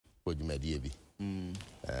ko dwumadi bi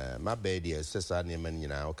ma bedi sesa ne man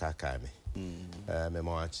nyina o kaka me me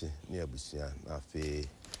mo achi ne abusua na fe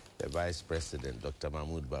the vice president Dr.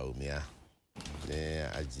 Mahmoud Baumia ne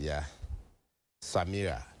Ajia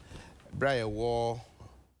Samira Braye wo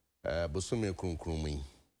bosume kunkrumi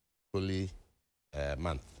holy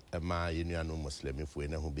month ma yenuanu muslim fu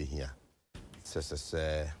na ho behia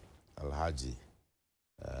sese Alhaji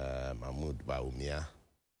Mahmoud Baumia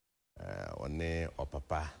one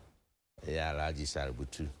opapa ya Alhaji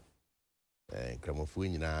Sarbutu kramofu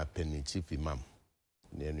nyina penny chief imam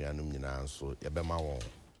ne enuanum nyina nso yebema won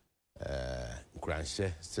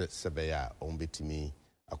nkranhye sebeya ombetimi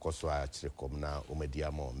akoso a chirekom na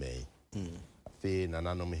omadia ma omei fe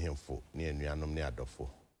nananom hemfo ne enuanum ne adofo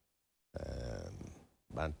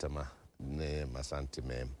bantama ne masante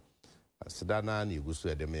mem sedana na igusu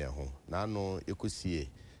edeme ho na no ekusie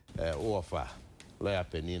ofa lawyer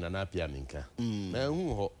penny na na pia minka na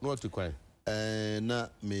hu ho no otukwan na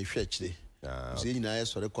me hwechire ze nyina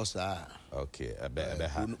yesore kosa okay ebe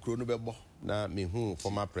ha krono bebo na me hu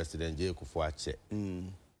former president Kokofu ache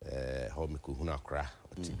ho me ko hu na kra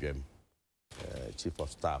otidwam chief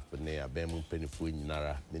of staff ne abemu penifu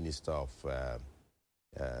nyinara minister of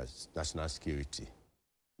national security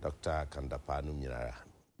Dr. Kandapanu nyinara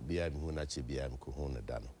bia me hu na che bia me ko hu na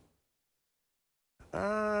da no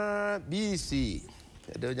BC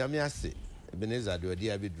de nyamiase Ebenezer de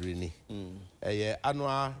odi abeduru ni eye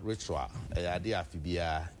annual ritual eye ade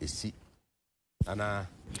afibia esi ana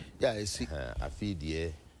ya esi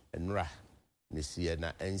afidie enura nesi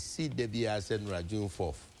na ensi de bia se nura June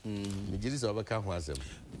 4th mejiri so beka ho asem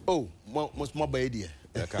mo ba edie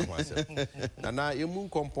beka ho asem na yemu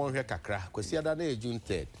kompon hwe kakra kwasi ada na June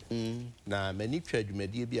 3rd na mani twa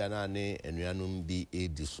dwumadie bia na ne enuanum bi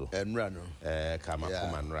ediso enura no kama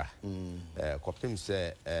koma nura kopim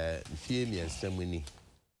se fie mi ensamuni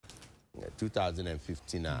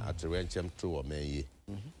 2015 at Renchem to o menye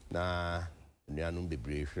na enuanum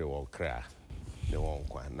bebre hwe wo kra ne won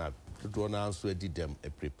kwa na dodo na anso adidem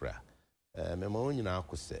eprepra mema onyina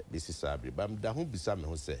akose bisisa abre bam da ho bisa me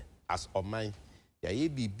ho se as oman ya ye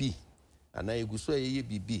bibi ana eguso ye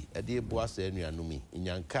bibi ade ebo asa enuanum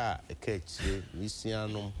nyanka eka chire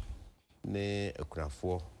misianum ne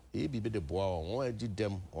ekunafo ye bibi de boa won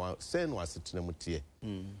adidem sen no asetena mutie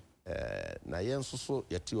na yensoso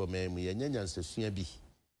yati o man mu yenyanyansasua bi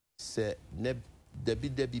se ne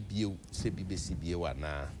dabi bio se bibesi bie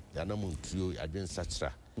wana yana muntuo adwen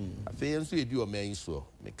sachra afi yenso yedi o man so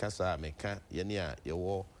mekasa meka yene a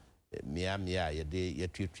yewo mia yede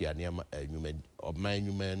yetuatua ne anwuma oman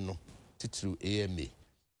anwuma no titru AMA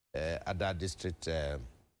other district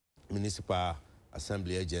municipal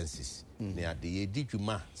assembly agencies ne ade yedi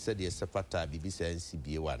dwuma se de sefata bibisa nsi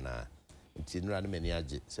bie wana nti nura ne mani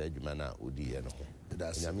age se adwuma na odi ye no ho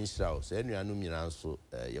nyame nhyira se enuanu nyina nso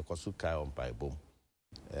yekoso kai ompai bom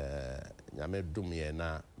nyame dum ye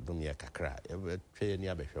na dum ye kakra ye twe ni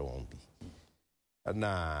abehwe won bi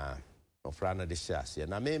na ofra na de hyase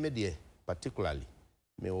na me de particularly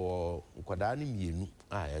me wo nkwada ne mienu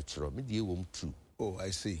a ye kyero me de wom 2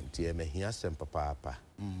 I see nti e mahia sem papa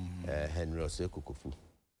Henry Ose Kokofu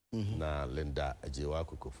na Linda Ajewa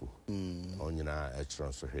Kokofu onyina e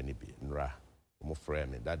kyero so hwe ni bi nra mo frɛ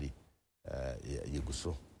me daddy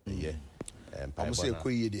yeguso ye Almost a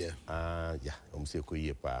queer dear. Yeah, almost a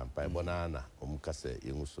queer pa, banana, kase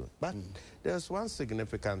yenguso. But there's one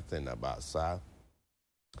significant thing about sir.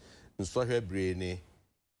 So her brainy,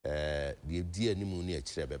 the dear Nimuni a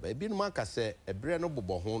chebe. A bin mark say a brand of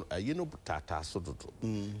bohon, a tata soto.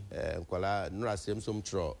 Quala nora sem some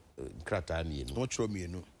tro cratani, no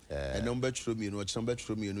tromino. A number tromino, some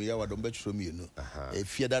betromino, yawa don't betromino. A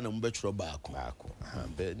fiada number trobaco.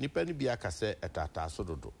 But Nipeni biacase a tata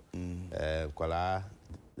soto. Quala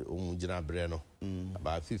Jina Breno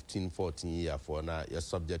about 15-14 years for now, you're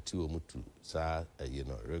subject to Mutu, sir,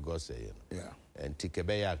 Regos, and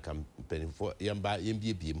Tikebeya company for Yamba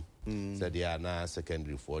Beam, said they are now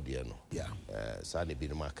secondary for the no. Sani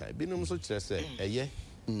Binumaka. Binum such as say,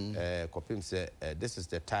 Copim said, this is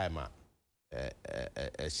the time.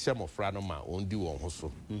 A sham of Ranoma won't do on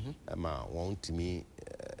Hosso. Emma won't me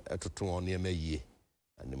to 2 on near me.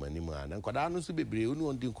 And the money man and Kodano to be brave, no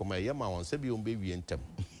one didn't come here, my one said, baby and tem.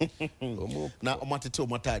 Now, Matito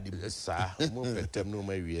Matadi, sir, move tem no,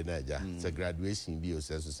 my Naja, it's a graduation bill,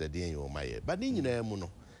 says, said, you my but in your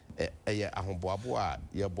mono, a homboa,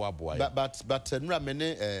 your boy, but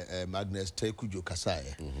Ramene Magnus Tekujo Kasai,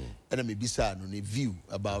 and I may be sad on a view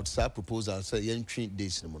about sa proposal, say, young treat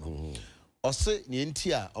this no. Or say,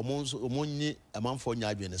 Nientia, almost a month for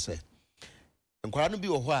Yabian say. Nkwara no bi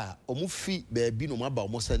wo ho a omu fi baabi no maba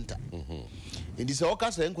omu center In this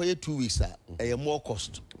case, I 2 weeks a more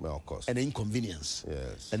cost and inconvenience.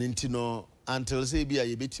 Yes. And into until say be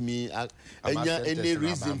a bit me any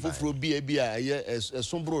reason for be a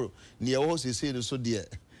sombro near horse say so dear.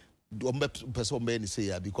 Person be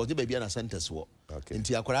say because the baby na sentence wo.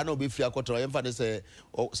 Nti akwara na obe free akoto yemfa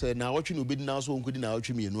say na watch no be na so nkudi na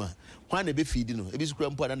watch me enu a. Kwan na be feed no. Ebi sukura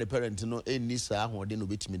mpo na the parent no enni saa ahode no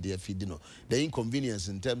betimi dey feed no. The inconvenience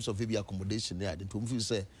in terms of maybe accommodation there the to feel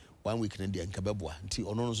say 1 week na dey nkabeboa. Nti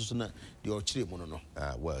ono no so na dey ochire mu no.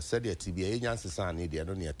 Well said the TBA nyansesa na dey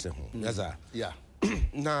no ne ete ho. Yes sir. Yeah.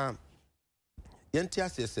 Na yenti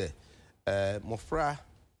ase say mofra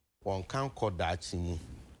won kan kodachi mu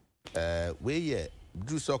we ye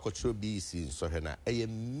do so control BC so na a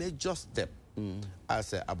major step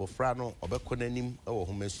as a abofra no obekọ nanim e wo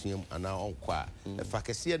homasuam ana onko a fa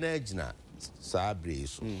kese na agina saabre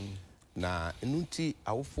so na enunti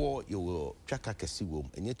awofo ye wo twaka kese wom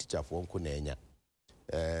enye teacherfo onko na enya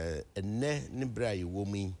enne ne bra ye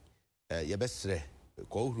womi ye besre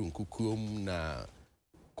ko huru nkukuom na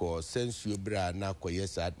ko sensuo bra na ko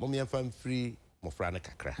yesa mom ye fam free mofra na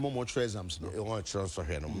kakra Momo exams no won tro so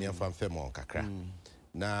hwe no me fa fam on kakra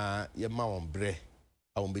na ye ma won bre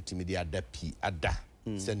a won betimi di adapi ada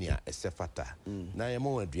senia esefata na ye ma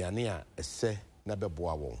won aduane a ese na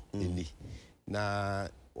beboa won eni na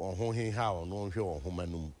won ho hin ha won no hwe won ho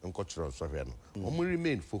manum enko tro so hwe no won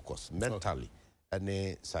remain focused mentally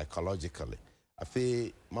and psychologically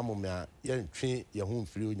afi mamomia ye ntwe ye ho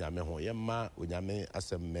mfiri onyame ho ye ma onyame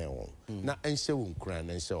asem me won na enhye won kran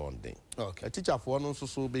na enhye won den okay teacher for no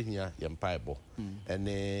so behia ye mpaebo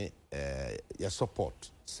ene ye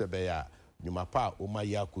support sebe ya nyuma pa o ma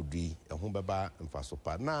ya kodui ho beba mfaso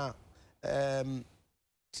pa na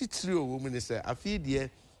titiri o wo ni se afi de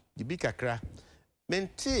bi kakra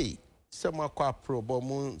menti se makwa probo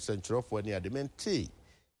mu sentrofo ni ade menti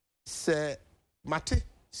se mate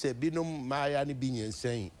se binom maya ni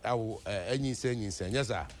binyensen awo anyinsen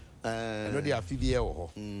yesa no de afibie wo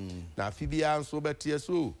ho na afibia nso betie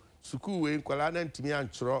so suku we nkwala na ntimi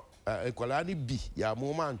anchoro nkwala ni bi ya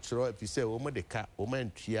mo ma anchoro efise wo mo de ka wo ma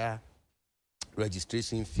ntua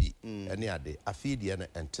registration fee ene ade afidie na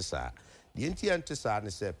entesa de enti entesa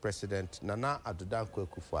ne se president Nana Adoda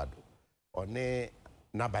Kokofu one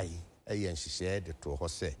nabai eye nhihye de to ho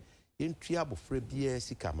se yentua bofra bia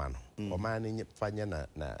sikama no o ma ne fanya na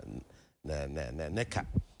neka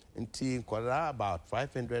nti nkwala about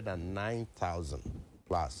 509,000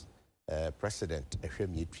 plus president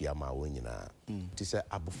ehwem yetua ma wonyina ti se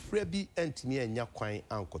abofra bi entimi anya kwan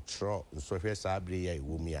ankotro nsohwe saabre ya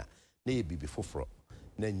ewomia na ye bibi foforo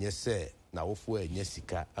na nye se na wofo anya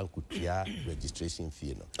sika ankotua registration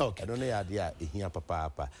fee no okay no ya de a ehia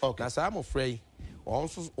papa na saa mofra yi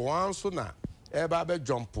onso na eba be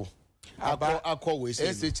jump akọ we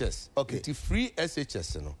say SHS okay the free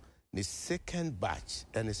SHS no the second batch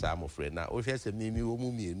and saa mofra na o hwe se mimi wo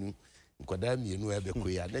mu mienu nkoda mienu ebe ko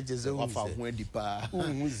ya na jeze wo fa ho adi pa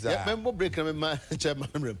yeah member break na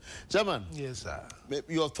chairman yes sir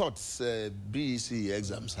your thoughts BEC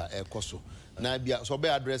exams are ekoso na bia so be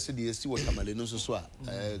address the si watamale no so a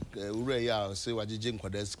ure ya say wajeje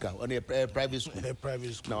nkoda sika on private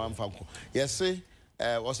school na wan fa ko yes say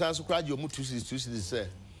osanso kraje omu 2 say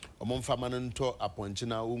omomfa man nto aponche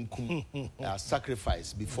na onkum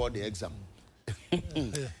sacrifice before the exam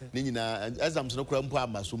Nina exams no kura mpo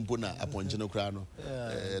amaso mpo na aponche no kura no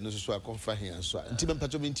no so akonfa hia so nti be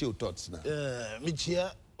mpacho minti your thoughts na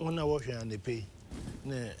michia wona wo hwe ane pay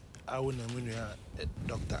na awo na munu ya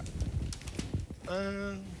doctor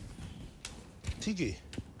tiki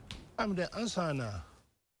am the answer na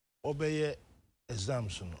obeye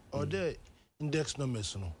exams no or the index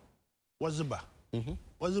numbers no waziba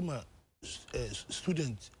wazima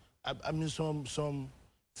student I mean some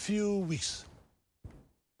few weeks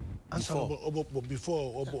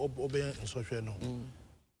before obey social no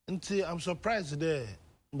until I'm surprised there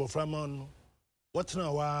but from what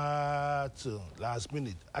now what last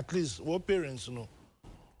minute at least what parents know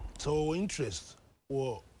so interest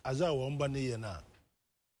or as I want bani na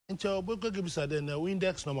until we give us then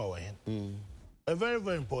index number one very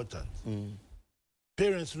very important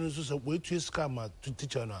parents know so we to scam to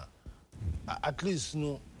teacher na at least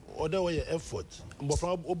no other way effort but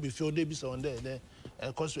from obi feel dey be on there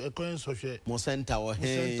cause coin social mo center or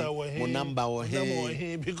mo number or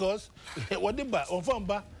because what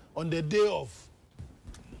the on the day of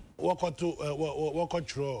work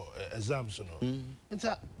control exams it's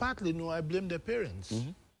partly no I blame the parents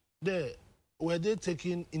they were they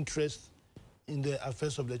taking interest in the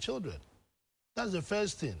affairs of the children. That's the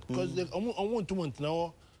first thing because they want to want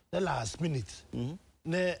now the last minute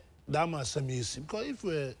because if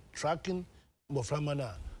we're tracking but from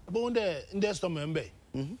mana. But when the stomach,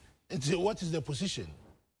 what is the position?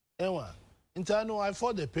 I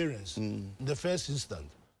fought the parents in the first instant.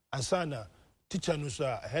 And sana teacher no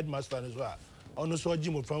so headmaster no so ono so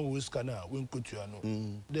jimo from we scanner we nkutu ano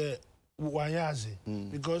the wanyazi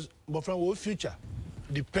because but from our future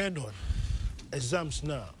depend on exams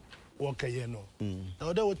now work no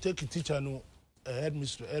now they will take a teacher no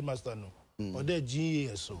headmaster no or the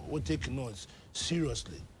GES so will take notes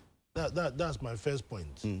seriously. That's my first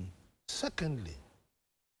point. Secondly,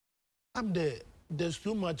 there's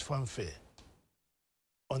too much fanfare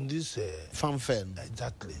on this fanfare.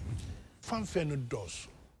 Exactly. Fanfare no does.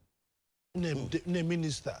 Ne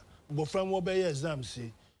minister, but from what be exam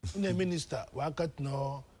see, ne minister, wakat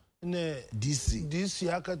no, ne DC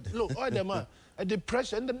wakat. Look, all the man, the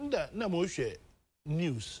pressure, and na mo share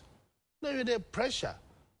news. Now the pressure.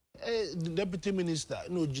 The deputy minister,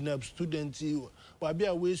 no Jinab student, will be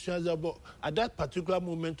away about at that particular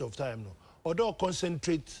moment of time, no, although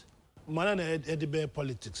concentrate, man and the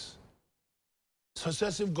politics.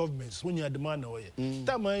 Successive governments, when you are the man away,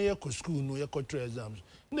 time I go school, no, you go through exams.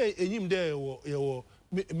 No, him there, you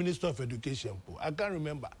Minister of Education. I can't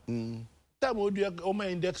remember. Time would you all my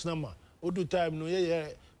index number, or do time, no, you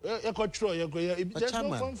go through, you go, there's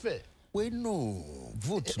no fanfare. We no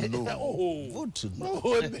vote no. Vote no.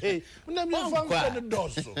 Oh, babe. Na me fanfare no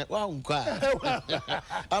doso. Wa nkwa.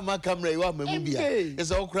 Ama camera you am bia.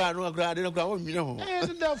 It's all cry no cry dey no cry won mi no. Eh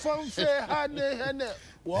the fanfare hane.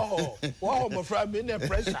 Wow, my friend, me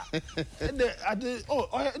pressure. And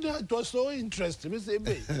it was so interesting. Me say,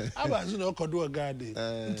 babe, I was no kodo agade.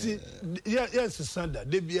 Yes, Sanda.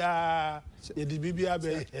 They be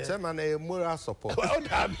Say man, moral support.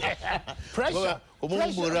 Pressure.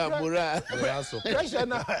 Moral support. Pressure.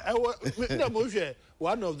 Now,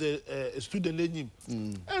 one of the students,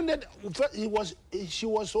 and then she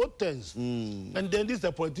was so tense. And then this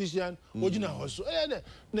the politician, also.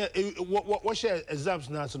 What share exams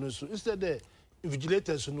now? Instead the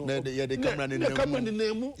vigilators, they come in the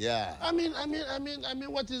name. Yeah. I mean,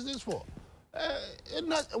 what is this for?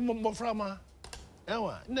 Not more from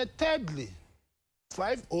thirdly,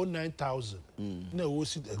 509,000. No, we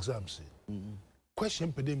sit exams.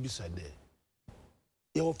 Question per them beside there.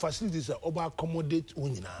 Your facilities are over accommodate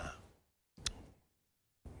unina.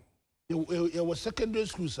 Your secondary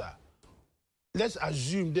schools are. Let's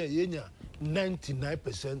assume that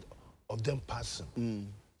 99% of them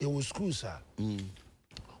passing. Your schools are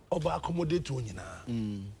over accommodate unina.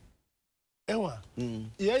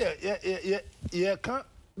 Yeah, can't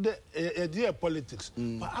the politics.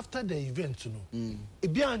 But after the event, you know,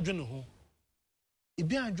 it be anjuno. It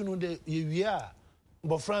be anjuno the are.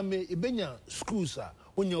 But from me, it schools are.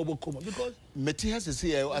 When you overcome because Meti has to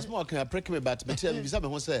say as more can break me but Meti has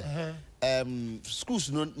to say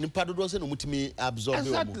schools no nipa do say no mutimi absorb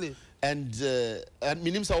exactly and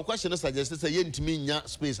minimum our question suggests say yen timi nya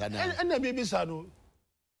space and maybe no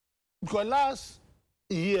because last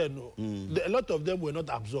year no a lot of them were not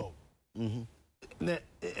absorbed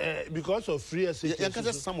because of free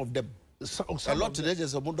SHS. Some of them a lot today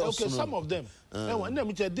just okay, some of them. And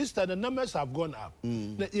this time the numbers have gone up.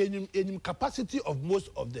 The capacity of most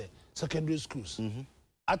of the secondary schools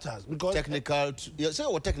at us because technical. Say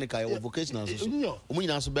what technical or vocational. That's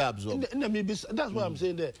what I'm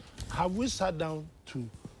saying there. Have we sat down to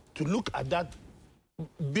look at that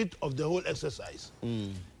bit of the whole exercise?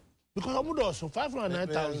 Because I'm also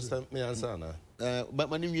 509,000. Me answer now.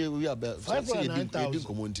 But we are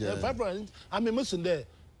 509,000. I mean, listen there.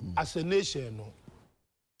 As a nation,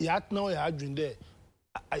 yet now you're doing there.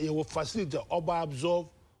 You will facilitate or absorb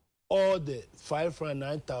all the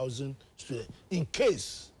 509,000 students in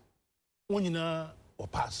case when you know or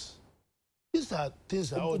pass. These are things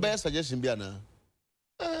that are best suggestion. Biana.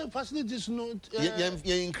 Facilities no.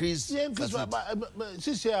 Increase. Since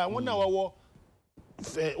 1 hour,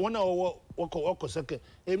 1 hour walk second.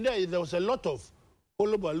 There was a lot of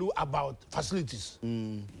hullabaloo about facilities.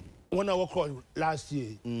 When I worked last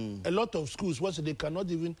year, a lot of schools, what they cannot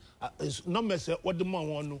even, not mess what the man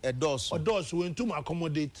want a doors went to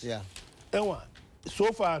accommodate. Yeah.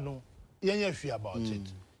 So far, no, you fear about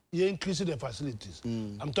it. You increase the facilities.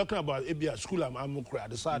 I'm talking about ABA school, I'm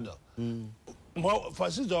the saddle. More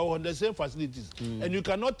facilities are on the same facilities, and you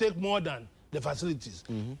cannot take more than the facilities.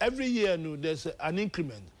 Every year, no, there's an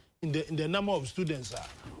increment in the number of students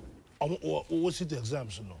who sit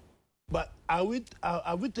exams, no. But are we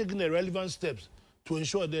taking the relevant steps to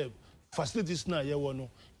ensure the facilities now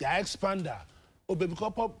they expand or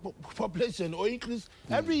because population or increase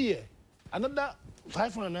every year? Another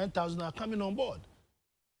 509,000 are coming on board.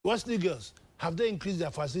 Wesley girls have they increased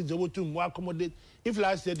their facilities able to more accommodate? If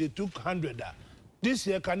last year they took 100, this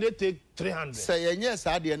year can they take 300? Say yes,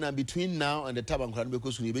 Adiana, between now and the time I'm going to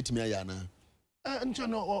because we bet me Ayana. And you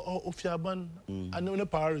know, of Yaban, and no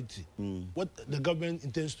priority, what the government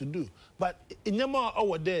intends to do. But in Yama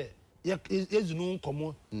over there, is no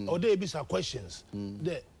common, or there be some questions.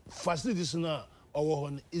 The facilities now,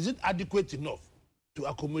 is it adequate enough to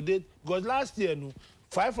accommodate? Because last year,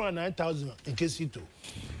 509,000 in KC2.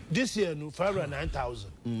 This year,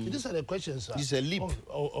 509,000. These are the questions, sir. It's a leap.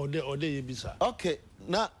 Or they be, sir. Okay,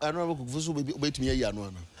 now I don't know wait me a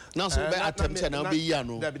yano. Now, so by attempt and I'll be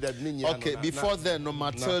yano. Okay, before then, no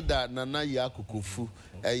Matilda, Nana Kokofu,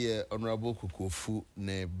 a honorable Kokofu,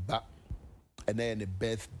 ne ba, and then a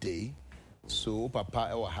birthday. So,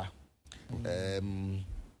 Papa,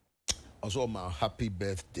 also my happy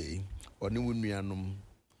birthday, or new Nianum,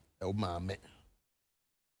 Mame.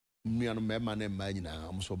 Mianum, my name,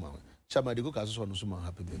 I'm so mamma. Chama de Coca so no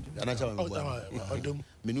happy birthday. And I tell you,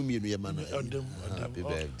 Minumi, man, happy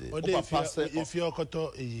birthday. If you're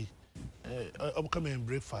koto, upcoming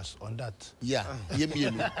breakfast on that. Yeah,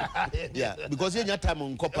 yeah, because in your time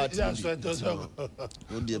on Copa, that's right.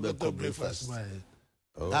 Breakfast.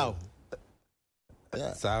 How?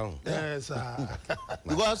 Sound. Yes,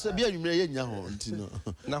 because you may know.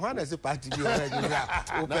 Now, when I say party, you are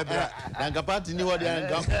party knew what they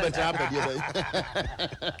are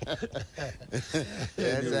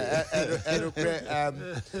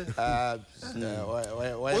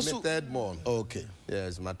third month. Okay.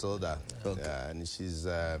 Yes, Matilda. Okay. And she's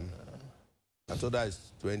Matilda is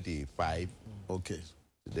 25. Okay.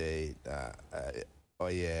 Today,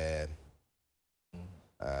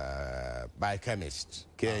 biochemist,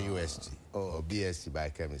 KNUST, or BSc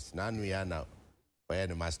biochemist. Now we are now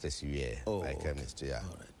the master's year biochemist, yeah.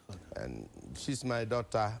 Right. And she's my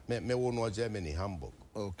daughter. Me won no Germany, Hamburg.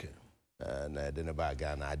 Okay. And I didn't buy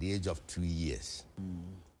Ghana at the age of 2 years.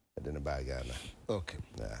 I didn't buy Ghana. Okay.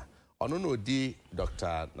 Yeah. I don't know the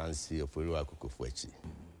Dr. Nancy of Kokofu.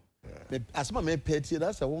 As my petty,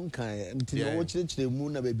 that's a one kind until watch the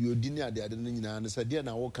moon of baby dinner. The other thing, and said, dear,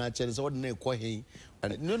 now what can't change ordinary quay.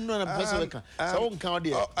 And no, person can. So one count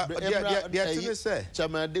there. Yeah, say,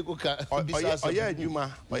 Chamadiko, oh, yeah,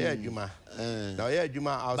 Juma. Now, yeah, Juma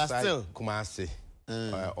outside Kumasi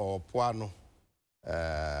or Puano,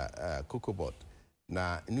 Cocobot.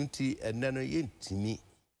 Now, Nunti and Nano Yintini.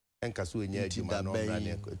 Enkasu enye adwuma no na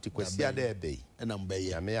ti kwasia da ebe na mbaye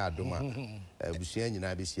ya me adoma abusia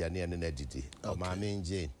nyina bisia ne na didi o ma me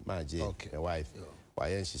Jane my wife wa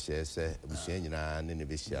yen hihye se abusia nyina ne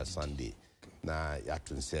bisia Sunday na ya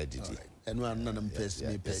tunse didi enu an na mpesi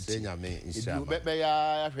me peti nya me insha be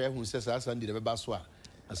ya hwe hu se Sunday de be ba so a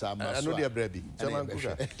asa ma so I know the brebi German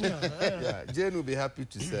kuka yeah Jane will be happy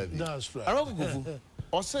to serve you. That's right. Arokufu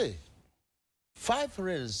or say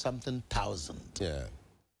 500 something thousand. Yeah.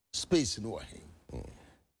 Space no way.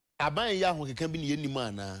 Aban ya ho keka bi ne yeni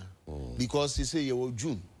mana because he say you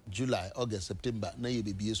June, July, August, September na ye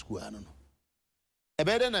be school ano no.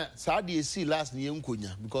 Ebe na sa de see last ne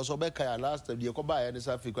yenkonya because obeka ya last time de ko ba ya ne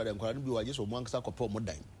South Africa de nkwa no bi wa je so mo ankasa kopo mo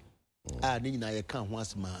dan. Ne nyina ye kan ho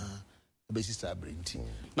asema be sister brenti.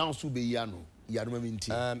 Now so be ya no ya no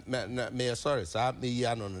minti. Me sorry sir me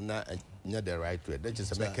ya no na not the right way. That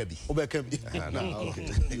is a Mekabi.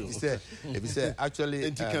 If you say actually,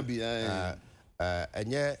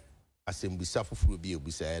 and yeah, assembly suffer for be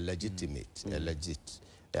legitimate, legit.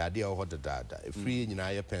 The idea of the data, a free in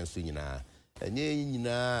a pencil in a and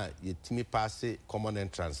ye Timmy pass common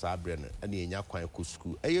entrance, Abren, and ye Yakwan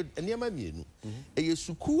school. And ye mammy, a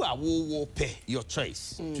suku a war pay your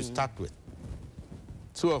choice to start with.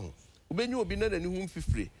 So, when you will be not any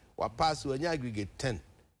 50 or pass when you aggregate 10.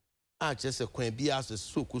 Just a quaint be as a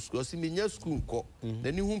so cool school, see me near school call,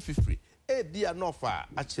 then you whom free. A beer no far,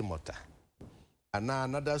 Achimota. And now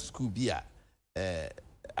another school beer,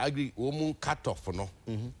 agree woman cut off for no,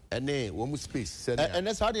 and a woman space, and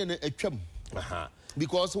that's how they a chum.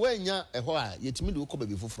 Because when you're a while, yet me do come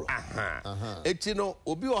before. It you know,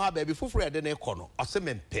 Obi or have baby for than a corner, or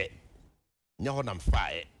cement pet. Nyahonam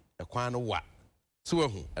fire, a quan of what. So,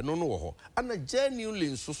 I don't know, and a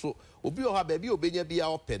genuinely so obi o ha baby obenya bia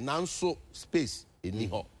open nanso space eni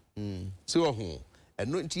ho so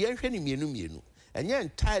and no nti yenhwe ni mienu and yeah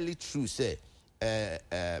entirely true say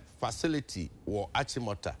facility or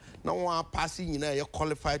Achimota na one passing nyina you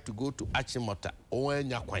qualified to go to Achimota o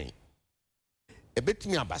anya kwan e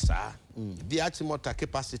betimi abasa the Achimota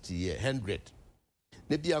capacity here 100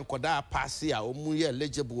 ne bia nkoda pass a omu ye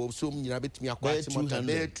eligible so nyina betimi akwa Achimota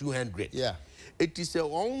 200 yeah. It is a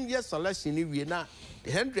one year selection we na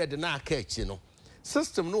 100 na catch no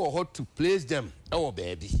system no how to place them our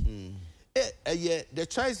baby the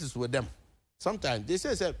choices with them. Sometimes they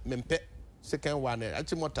say mempe second one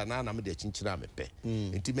actually motana na me de chinchina mepe.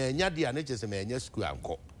 Nti me nya dia na chese me nya school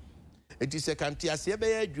anko. Nti second tier se be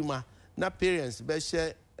adwuma na parents be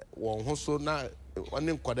share won ho so na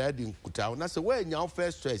one nkwada di nkuta na se we nya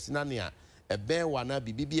first choice na ne a ebe wana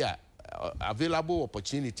bibia available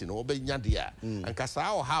opportunity no be nya dia anka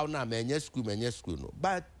sa o how na me nya school no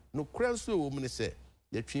but no kranso wo me say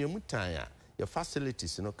ye twem mutan a your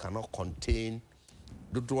facilities no cannot contain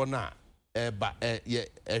dodo na ba ye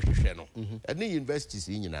ehwehwe no any universities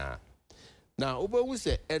nyina na obawu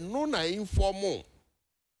say eno na informal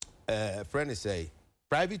friend say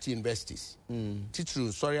private universities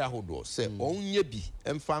titru sorry ahodo say onye bi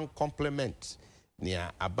emfan complement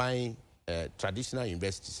near aban traditional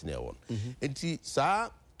universities na won enti sa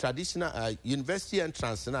traditional university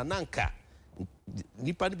entrance na nanka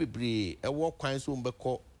nipa ne bebre ewo kwan so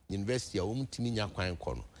mbekọ university a omutimi nya kwan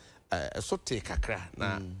kọ no so te kakra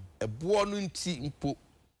na ebo no nti mpo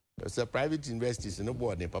so private universities no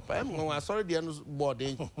board ne papa em sorry dey no board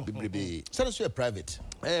bebrebe so private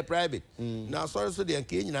private na sorry so dey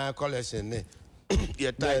nke nyina collection ne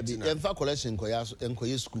ye tight na emfa collection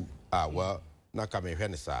enkoya school well na ka me hwe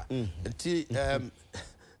ne sa nti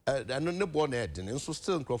ano ne board na ed ne so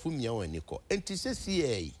still nkrofo mia wani ko nti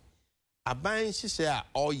se aban hyehyɛ a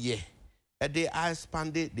ɔyɛ they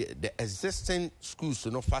expanded the existing schools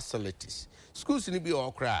no facilities schools ni bi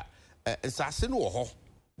okra nsase no ho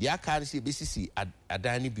ya kan se besisi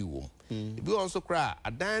adan ni bi wom bi also kra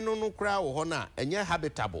adan no kra wo ho na enye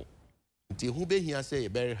habitable nti hu behia se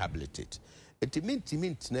be rehabilitate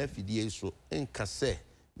mint na afidie so nka se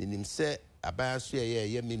minim se aban so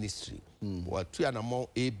ye ministry what tu anamo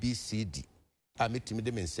ABCD amitimi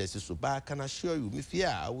de mensesi so ba can assure you me fear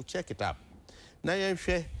I will check it up na yen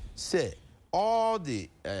hwe say all the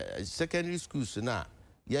secondary schools na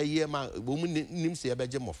ye ma bomu nim se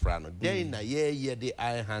beje mofra no den na ye de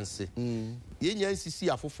enhance ye nya nsisi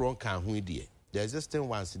afoforo kan ho die the existing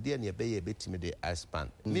ones there na be betimi de expand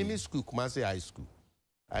mimi school kuma say high school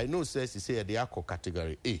I know say the akọ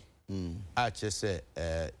category A a che say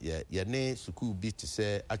ye ne school bi te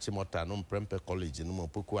say achimota no mprempe college no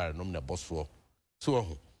mpokuare no na boso so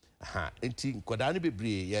ho enti nkoda ne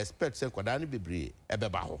bebre ye expect say nkoda ne bebre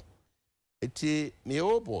ebeba ho enti me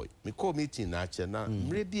old boy me call meeting na che na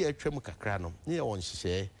mre bi atwam kakra no ne ye won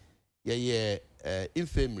hyehyɛ ye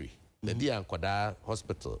infirmary na bi nkoda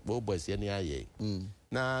hospital old boys ye ne aye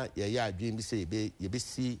na ye adwin bi say ye be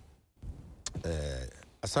si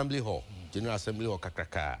assembly hall general assembly hall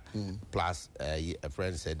kakraka plus a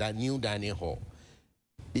friend said that new dining hall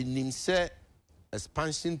in say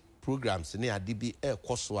expansion programs ne adibi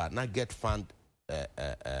koso na get fund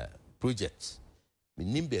projects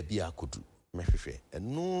minimbe bia akodu mehwehwe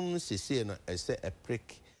eno sese no say a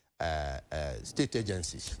prick state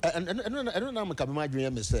agencies eno na maka me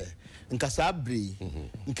adwen me say nkasa abre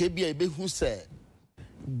nke bia ebehu say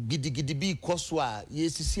gidigidi bi koso a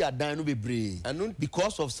yesisi adan no bebre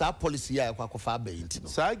because of sa policy ya kwakofa abainti no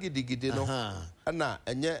sa gidigidi no na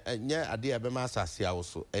enye ade abema asase awo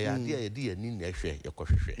so ade ye de ani na hwe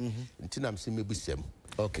yekohwehwe ntina mse mebusam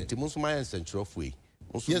okay nti munso ma yense nchirofo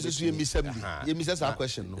yes so you miss that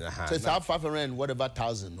question no so it's 500 whatever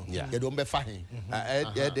thousand no you don't be fine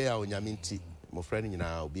they are onyaminti my friend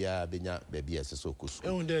nyina obia benya baby so kosu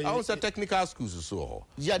I was a technical schools so ho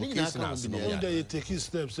yeah ni nyina kan no you take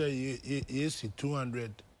steps say yes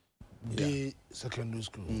 200 day secondary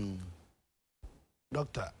school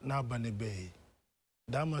doctor na bane bay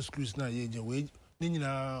dama schools na ye we ni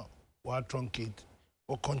nyina wa truncate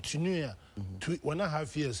or continue to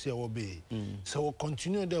 1.5 years here will be so we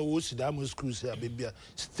continue there we see dama schools here baby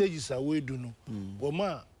stages are we do no o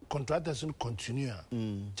ma contractors will continue.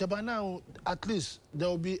 Jaba now, at least there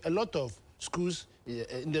will be a lot of schools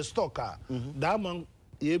in the stock. That man,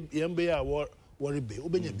 yembe worry be,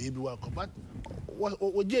 obenya baby work. But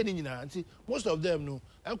what Jenny na? Most of them no.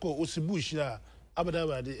 Uncle Osibush ya. Abada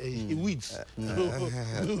weeds.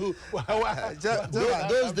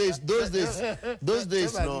 Those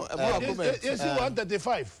days no. You see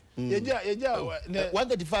 135.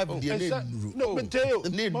 135 no, but tell you,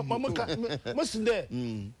 must there.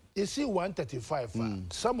 You see 135.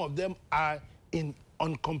 Some of them are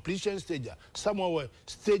on completion stage. Some are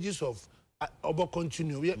stages of about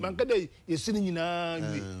continue. Man, you see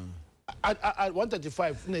at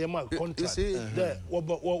 135 contract. There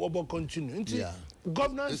about continue.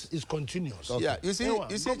 Governance is continuous. Yeah, you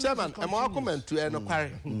see, Chairman, I'm more comment to no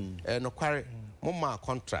quarry, more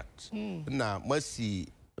contract. Now, must see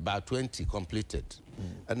about 20 completed.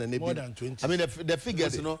 and then more than 20. I mean, the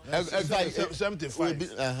figures, you know, 75.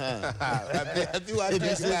 I think what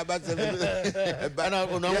you say about 75. But I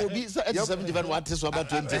will be 75 what is about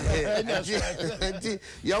 20.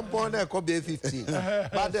 Young born there could be 15.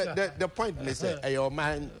 But the point is, your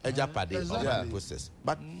man a Japanese process.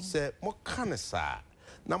 But say, what kind of sir?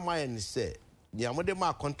 Now, my say. Yeah, mo de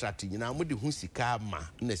ma contract nyina mo de hu sika ma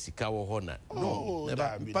na sika wo ho na no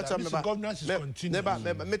never governance is continuing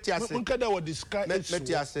never metiase unkada what the sky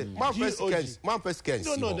metiase man first case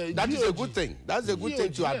that is a good thing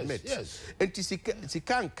to admit enti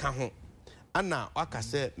sika nka ho ana aka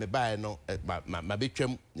se me bae no ma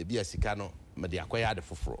betwam ne bia sika no me de akoya de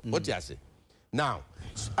foforo what you say now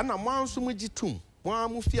ana mo anso mo gitum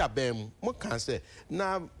mo fi abem mo kan say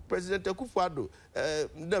na President Kokofu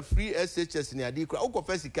the free SHS ni adi kra o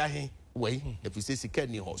first sika he wey if you say sika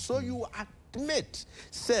ni ho so you admit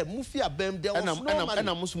say mo fi abem there was no money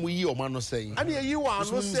ana mo yi o ma no say ana yi wa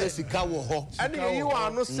no say sika wo ho ana yi wa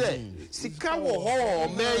no say sika wo ho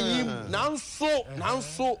mayim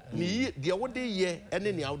nanso ni de wo de ye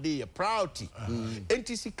ene ni awde ye priority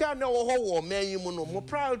enti sika na wo ho wo mayim no mo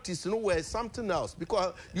priorities no were something else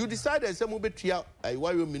because you decided say mo betua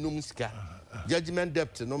why you minimum sika judgment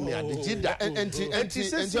debt no me adijida enti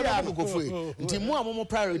Kokofu enti mo amomo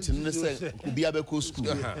priority no say obi abeko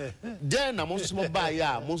school then na mo so mo buy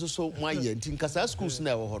ya mo so mo aye enti nkasa schools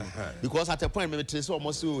na wo ho because at a point me tell say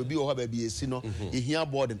mo say obi wo ho ba bi esi no ehia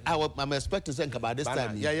boarding I'm expecting say nka by this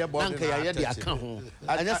time anka ya dey aka ho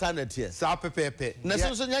anya sa na tie sa pepepe na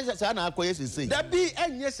so nya sa na akoye sese da bi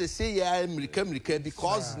enye sese ya America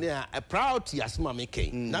because na a priority asma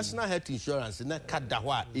making national health insurance na kada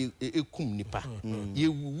ho a ekum nipa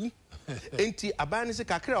yewu enti abane se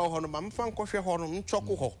kakra ho no mamfa nkɔhwɛ ho no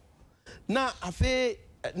nchɔko ho na afi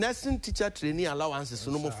nursing teacher training allowances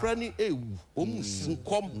no mofra ni ewu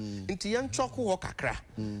omusinkom enti ye nchɔko ho kakra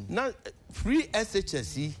na free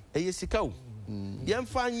SHS eye sika wo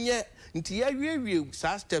yemfa nye nti ya wie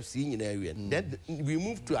sa steps yi nyina wie then we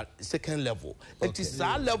move to a second level enti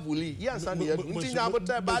sa level yi yansa ne nti nya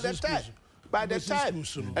bota by the time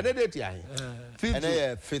and then date ya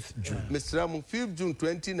 5th June Mr. 5th June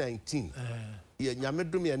 2019 ye nyame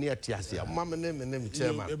dum ye ne atiase mama ne me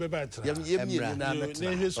chairman yem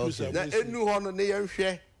na enu ho no ne ye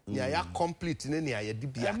hwɛ ya ya complete ne ne ya de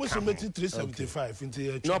bia mo so meti 375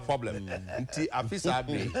 nti no problem nti afisa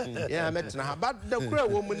be ya metna ha but the kura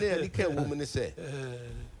wo mu ne ya lika wo mu ne se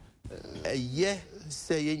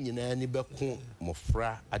say ye nyina ni beko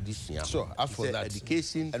mofra adesua so after that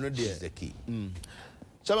education is the key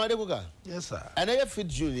Chama de kuka yes sir and I 5th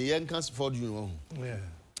June yen can 4th June yeah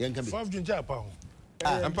yen can be 4th June ja pa ho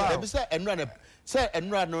be say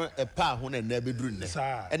enra no e pa ho na na be duru ne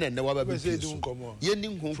e na wa ba be yen ni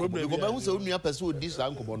nkonko because ba hu say onua pese odi sa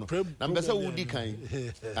nkobo no na be say wudi kan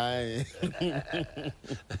ai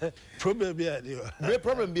problem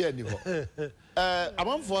be ani ho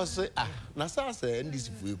amam for say na say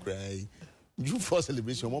ndisi fu ekrai you for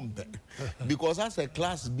celebration mom because as a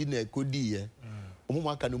class bi na kodi ye omo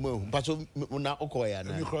maka no mu but so na okoya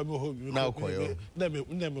na na okoya na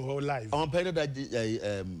me ho live on pay that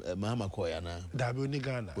mahama koya na da be oni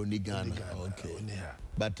Ghana okay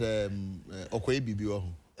but okoya bibi wo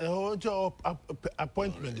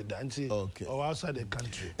appointment that or outside the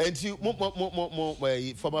country and you mo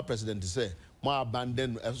former president say more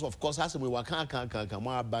abandon of course as we work can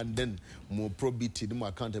more abandon more probity more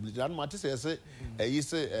accountability and matter say you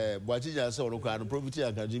say Bwachija say no probity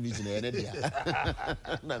and accountability na ene dia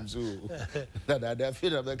na so that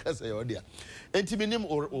feel that say o dia entiminum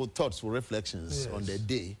or thoughts or reflections on the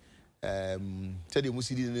day tell you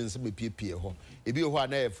musidi ne nse me pie ho ebi ho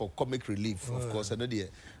na for comic relief of course and there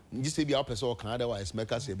you say be person can otherwise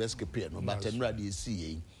make us best prepare no but enra dey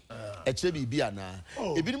see eche bibia na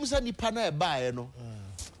ebi nim sa nipa na e baaye no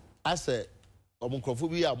ase omunkrofo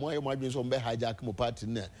bi a mo aye mo adwen so mbe hijack mo party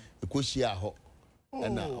na ekohia ho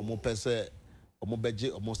na omo pese omo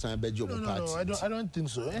beje omo san beje omo party no I don't think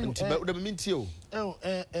so but me mintie o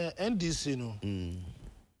NDC no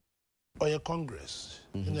or your Congress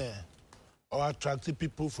or attracting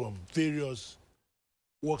people from various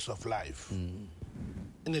walks of life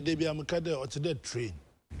in the day be amkade or to the train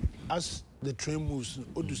as the train moves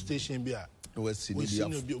Odu station be we see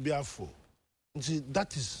be afo. See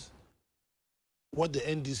that is what the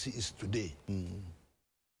NDC is today.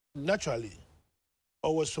 Naturally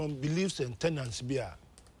our some beliefs and tenets be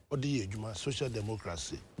or the social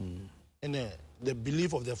democracy and the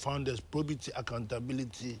belief of the founders probity,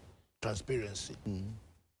 accountability, transparency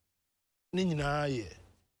ni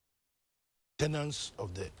tenants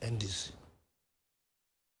of the NDC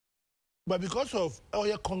But because of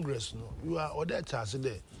our Congress, you are other chance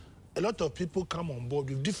there. A lot of people come on board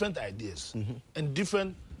with different ideas and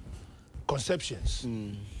different conceptions.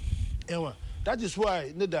 Anyway, that is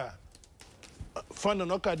why neither fund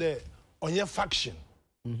on there on your faction.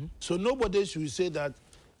 So nobody should say that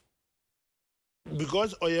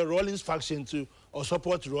because of your Rawlings faction too, or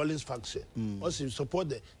support Rawlings faction, also support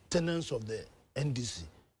the tenants of the NDC,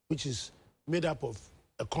 which is made up of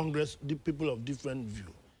a Congress, the people of different view.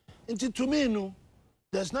 And to me,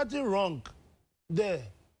 there's nothing wrong there.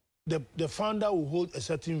 The founder will hold a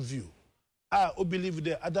certain view. I believe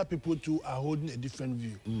that other people too are holding a different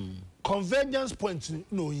view. Convergence points, at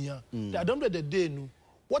the end of the day,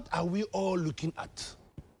 what are we all looking at?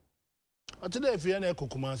 Today, if you're in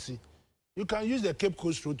Kumasi, you can use the Cape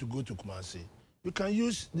Coast Road to go to Kumasi. You can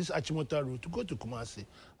use this Achimota Road to go to Kumasi.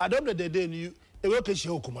 At the end of the day, you work in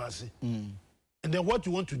Kumasi. And then what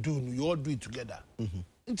you want to do, you all do it together.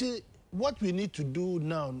 What we need to do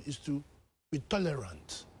now is to be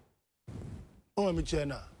tolerant. Oh,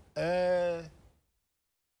 Michena,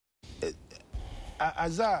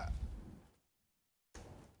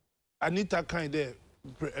 Anita kind of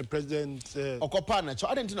President. Okopana,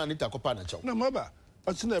 I didn't know Anita Okopana. No, Maba.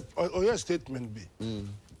 What's in your statement be?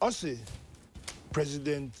 Also,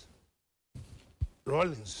 President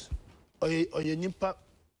Rawlings, or your Nimpa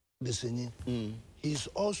Deseni, he's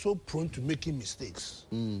also prone to making mistakes.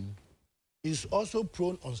 He's also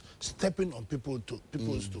prone on stepping on people's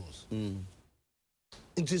toes.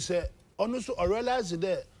 It is also I realize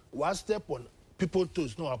that one step on people's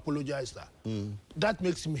toes, no apologize that. That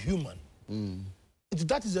makes him human.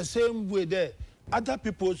 That is the same way that other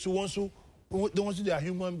people who want to they are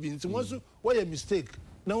human beings. Wants to what a mistake.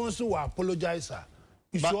 No one will apologize.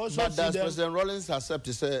 But does President Rawlings accept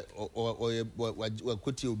to say or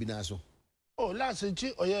could you be naso? Oh, last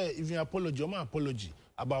if you apology, my apology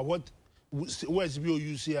about what words you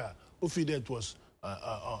use here. That was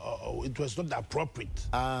it was not appropriate.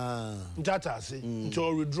 That I say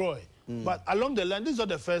to withdraw. But along the line, this is not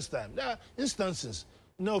the first time. There are instances.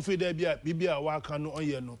 No, if there be a worker no,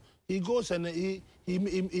 he goes and he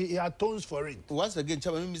atones for it. Once again,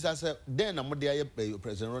 Mr. Say, then I'm there.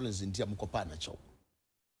 President Rawlings in Tiamukopana Chow.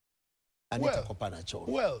 Anita Kopana Chow.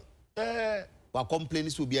 Well, what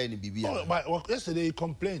complaints will be in the BBI? But yesterday he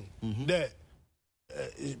complained that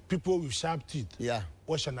people with sharp teeth. Yeah.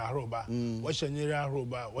 Wash an aroba, wash an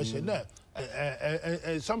aroba, wash an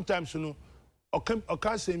sometimes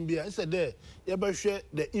can't say I said there, you better share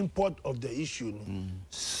the import of the issue.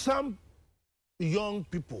 Some young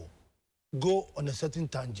people go on a certain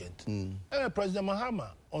tangent. President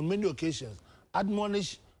Mahama, on many occasions,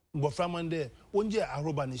 admonished Boframan there,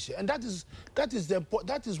 and that is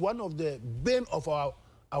one of the bane of our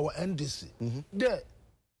NDC. The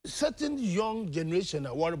certain young generation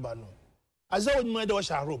at Warabano, as I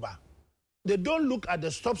would they don't look at the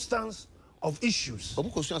substance of issues. I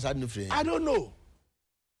don't know.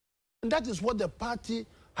 And that is what the party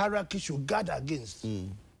hierarchy should guard against.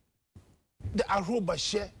 The Aruba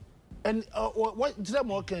share and what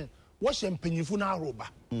Penyifuna Aruba.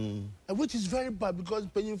 And which is very bad because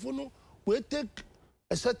Penyifunu will take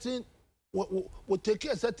a certain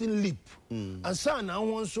leap. And some now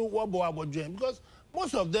want to wabo because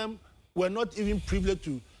most of them were not even privileged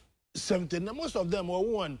to 17. Most of them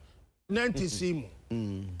were 90 simu.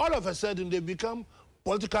 All of a sudden they become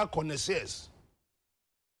political connoisseurs.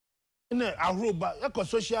 In Aruba,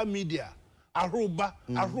 social media, Aruba.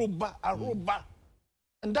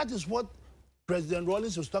 And that is what President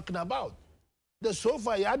Rawlings was talking about. That so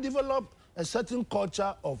far he had developed a certain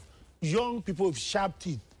culture of young people with sharp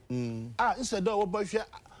teeth. Instead of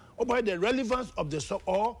about the relevance of the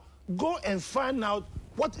or go and find out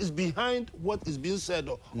what is behind what is being said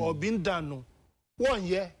or being done 1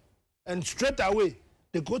 year, and straight away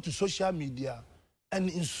they go to social media and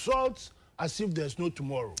insult as if there's no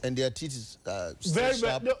tomorrow. And their teeth is very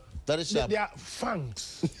sharp. Very sharp. They are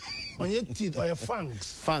fangs on your teeth or your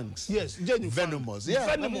fangs. Fangs. Yes, venomous. Yeah,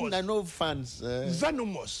 venomous. I know fangs.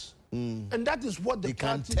 Venomous. And that is what the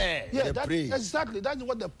party. Can tear. Yeah, exactly. That is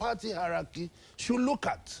what the party hierarchy should look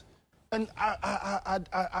at. And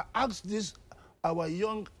I ask this our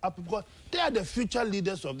young people because they are the future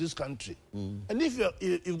leaders of this country. And if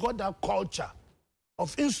you've got that culture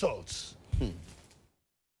of insults,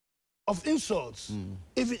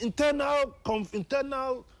 if internal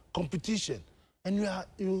competition, and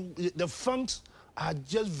the funks are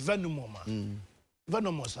just venomous,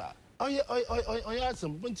 venomous. That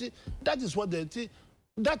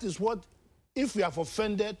is what if we have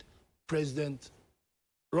offended President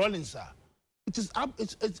Rawlings, it's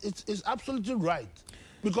absolutely right,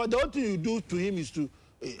 because the only thing you do to him is to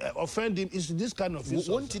offend him is this kind of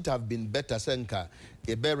insult. Won't it have been better, Senka,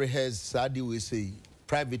 a Berry has Sadi we say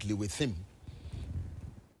privately with him?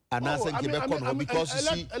 And because you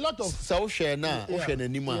see a lot of social now,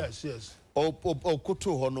 yes. No,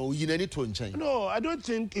 I don't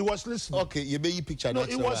think he was listening. Okay, you may picture. No,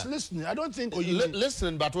 he was listening. I don't think.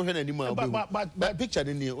 Listening, but picture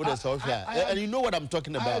in here. And you know what I'm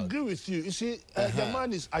talking about. I agree with you. You see, the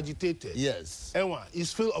man is agitated. Yes. Ewa,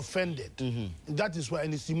 he's feel offended. That is why,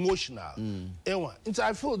 and it's emotional. Ewa,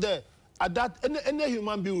 I feel that. At that, any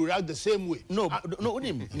human being will react the same way.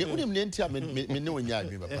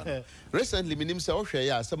 Recently, my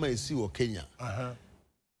say somebody see Kenya.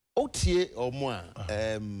 Otie or more,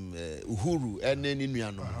 Uhuru and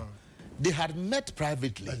Ninuano. They had met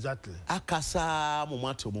privately. Exactly. Akasa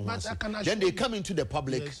Momato. Then they come into the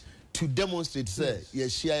public to demonstrate, sir.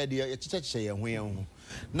 Yes, she idea.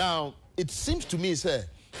 Now, it seems to me, sir,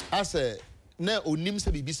 as a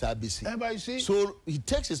so he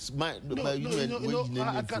takes his mind.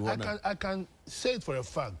 I can say it for a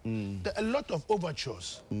fact that a lot of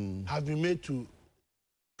overtures have been made to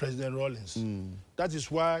President Rawlings. That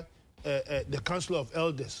is why the Council of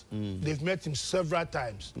Elders, they've met him several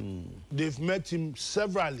times. They've met him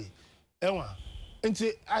severally. I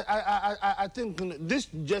think this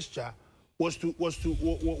gesture was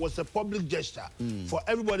a public gesture for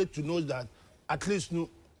everybody to know that at least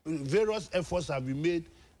various efforts have been made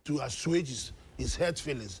to assuage his hurt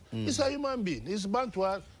feelings. He's a human being. He's bound to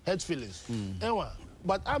have hurt feelings.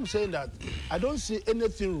 But I'm saying that I don't see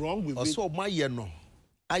anything wrong with it. So my no.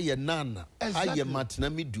 Nana. Exactly.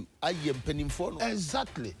 Matinamidu.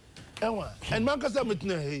 Exactly. And Mankasa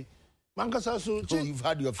Mitne. Mankasa so you've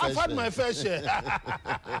had your fair I've had my fair share.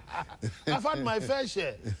 I've had my fair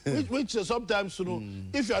share. Which sometimes,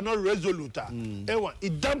 if you are not resolute,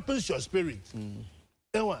 it dampens your spirit.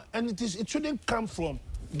 And it shouldn't come from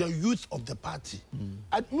the youth of the party.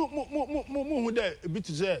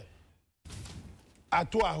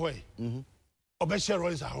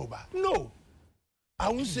 No. I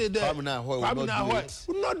won't say that. Will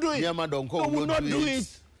not do it. Will not do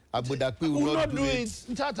it. Will not do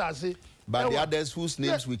it. But the others whose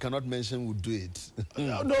names we cannot mention will do it.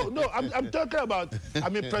 No. I'm talking about.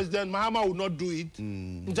 President Mahama will not do it.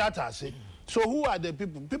 So who are the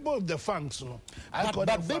people? People of the funks,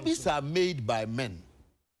 But babies are made by men.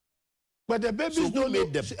 But the babies don't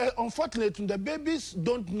know. Unfortunately, the babies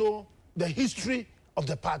don't know the history of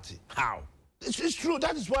the party. How? It's true.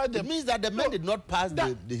 That is why it means that the men did not pass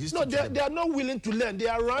the history. No, they are not willing to learn. They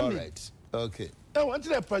are running. All right. Okay. And once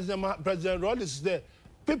the President Rawlings is there,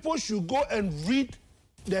 people should go and read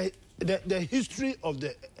the history of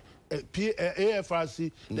the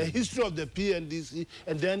AFRC, the history of the PNDC,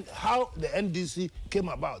 and then how the NDC came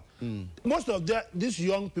about. Most of these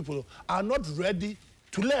young people are not ready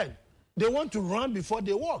to learn. They want to run before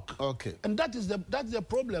they walk. Okay. And that's the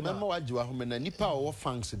problem. Remember what you are when nipa or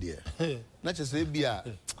fangs there. Not just say be a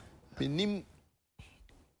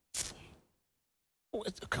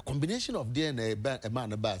combination of DNA a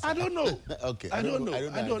man a bass. I don't know. Okay. I don't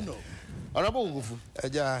know. Honorable Kokofu,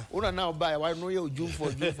 una now buy why no you June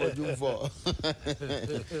 4.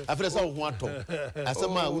 After some one talk. As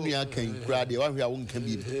some man who can grab the one we won't can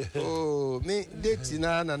be. Oh, me date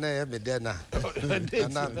na me dena.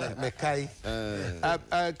 Na me kai.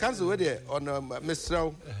 Cancel with it on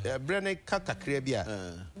Mr. Brennan Kakakrebia.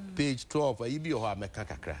 Page 12, I be or me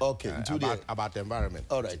kakakra. Okay, about the environment.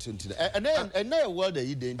 All right, and then world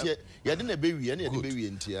you didn't you a baby and a baby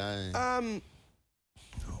in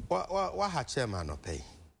what had chairman or pay?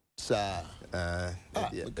 Sir,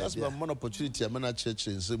 because my one opportunity, I'm not church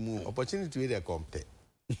in some opportunity to compare.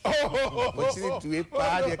 Opportunity to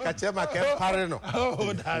pay the Kachema Parano.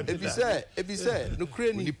 If you say, no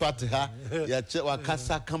cranny party, ya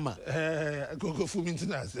Casa Kama, Kokofu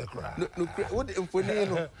maintenance,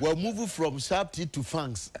 we'll move from sharp teeth to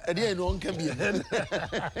fangs. And then one can be.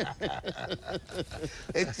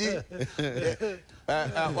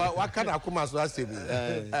 What can I come as well say?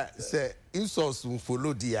 Say, insults will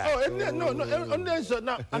follow dear. Oh, no,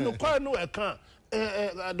 I'm not quite no account,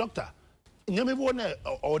 doctor. You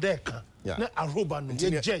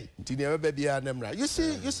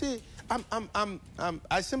see,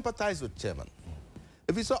 I sympathize with chairman.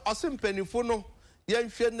 If you saw awesome penny for no,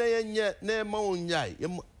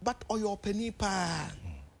 but or your penny pa.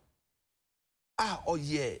 Oh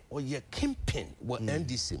yeah, Kimpin what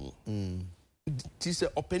NDC. Tis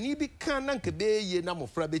a penny be can be ye name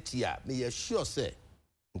of Frabetia, may sure say.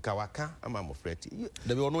 Nkawaka, I'm afraid.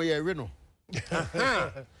 There will no year reno.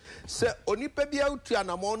 Sir, only pebby out to an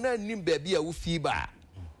amona nim baby a feeber.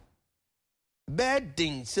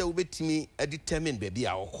 bedding say with me a determined baby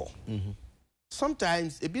our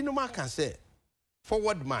sometimes a binoma can say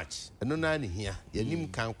forward march and no nine here your name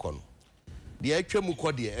can con the actual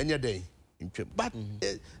mukodi any day but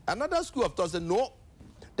another school of thought said no,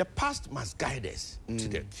 the past must guide us to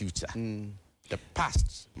the future. The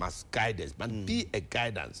past must guide us, but be a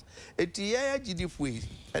guidance. Etiya GDF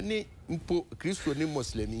any Christian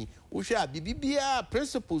Muslim, we shall be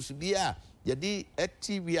principles be yadi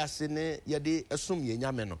eti we are sene yadi assume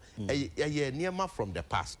yenyameno a near from the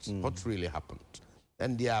past what really happened,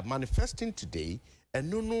 and they are manifesting today and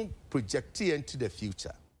no projecting into the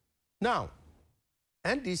future. Now,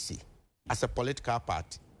 NDC as a political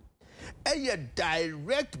party, a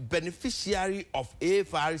direct beneficiary of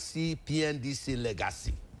AFRC PNDC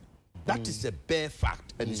legacy. That is a bare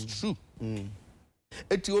fact, and it's true.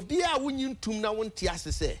 Ethiopia wunyin tum na wonti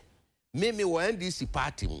asese me wo NDC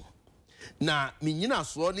party mu na menyina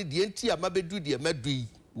so ne de enti amabedu de madu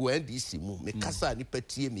wo NDC mu me kasa ni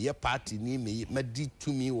patie me ye party ni me madi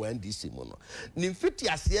tumi wo NDC mu no ni mfiti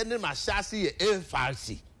ase ne ma hyase ye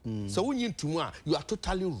AFRC. So when you you are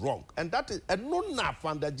totally wrong, and that is and no na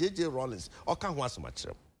founder JJ Rollins or can want so much.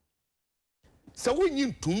 So when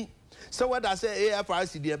you so what I say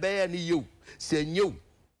AFRC the be any you say you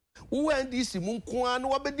when this munkwan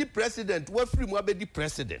wa be the president, what free mo be the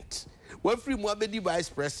president, what free mo be the vice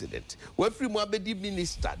president, what free mo be the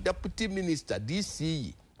minister, deputy minister,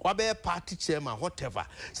 DC, what be party chairman, whatever.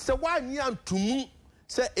 So why you to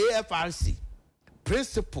say AFRC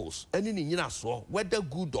principles any so whether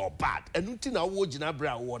good or bad and until now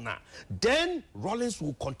then Rollins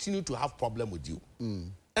will continue to have problem with you.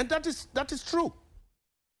 And that is true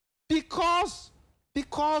because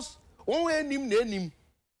when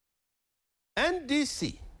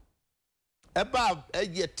NDC about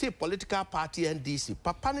a political party NDC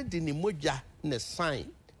papa ne di ni moja ne sign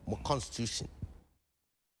mo constitution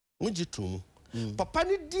mujitum papa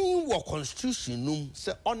ni din wo constitution num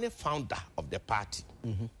say only founder of the party.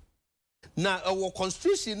 Now our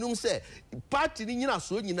constitution num say party ni nyina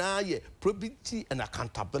so nyina ye probity and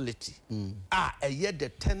accountability are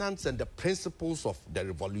the tenets and the principles of the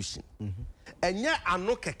revolution. And yeah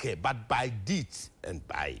ano keke but by deeds and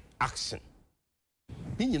by action.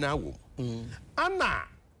 Ni nyina wo. Ana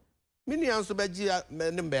mini anso beji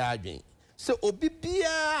me adwen. So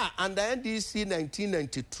Obibia under NDC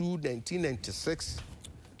 1992, 1996,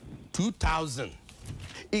 2000.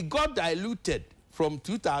 It got diluted from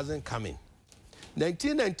 2000 coming.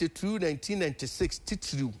 1992, 1996,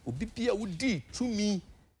 Titru, Obibia would do to me.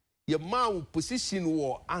 Your man position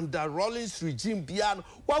war under Rollins regime beyond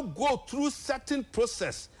what go through certain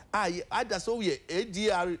process. I just saw your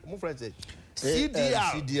ADR, my friend said.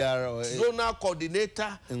 CDR or zonal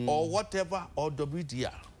coordinator or whatever or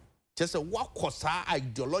WDR. Just a what was our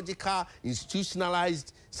ideological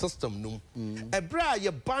institutionalized system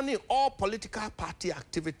you're banning all political party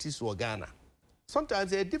activities in Ghana.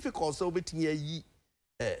 Sometimes it's difficult so between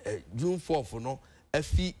June 4th no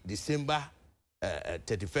December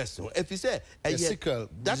 31st. If you say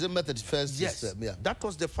December 31st, yes, that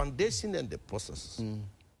was the foundation and the process.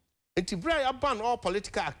 And to ban all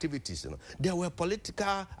political activities, there were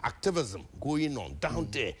political activism going on down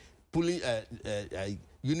there, pulling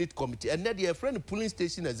unit committee, and then your friend polling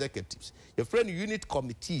station executives, your friend unit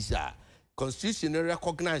committees are constitutionally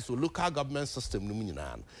recognized with local government system.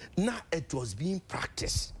 Now it was being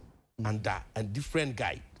practiced under a different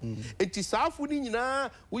guide. It is half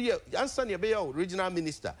we answer your regional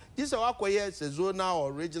minister. This is our zonal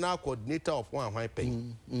or regional coordinator of one high pay.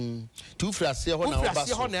 Two frases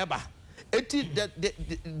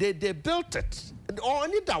they built it.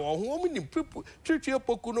 Only that one people,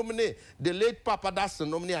 the late Papa Dasson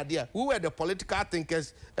nominee idea, who were the political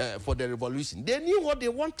thinkers for the revolution. They knew what they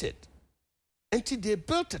wanted. Until they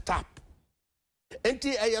built it up.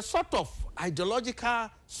 Until a sort of ideological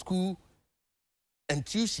school and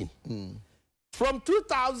tuition. From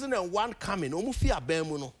 2001 coming,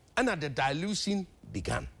 and the dilution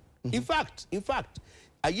began. In fact,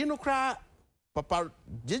 Papa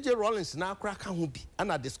JJ Rollins now crack and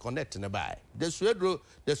a disconnect in the by the Suede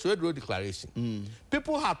Road Declaration.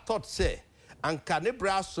 People have thought, say, and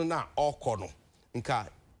Canebra Sona or Kono, and Ka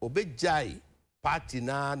Obejai party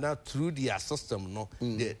na through their system,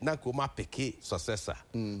 the Nakoma Peke successor.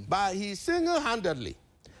 But he single-handedly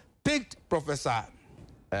picked Professor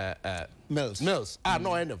Mills. No,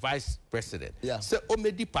 and the vice president. Yeah. So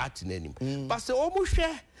Omedi party name. But so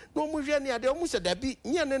Omushe. No mujani ade omu se dabi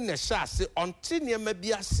nya ne ne sha se onti ne ma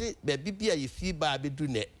bia se ba bibia ye fi ba be du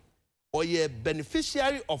ne or a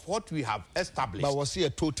beneficiary of what we have established. But was he a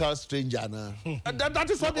total stranger now? That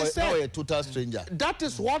is what they said. A total stranger. That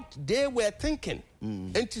is what they were thinking.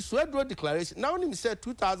 And to Swedro declaration. Now when he said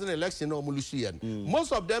 2000 election or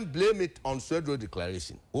most of them blame it on Swedro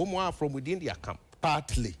declaration. Who from within their camp.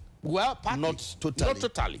 Partly. Well, partly. Not totally. Not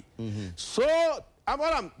totally. So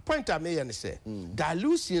point I may and say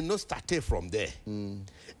dilution no started from there.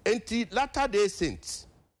 Until Latter-day Saints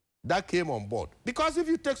that came on board. Because if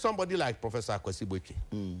you take somebody like Professor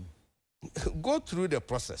Kwabena, go through the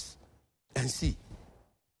process and see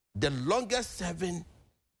the longest serving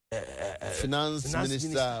finance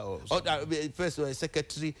minister or first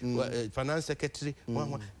secretary, finance secretary,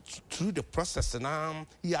 through the process now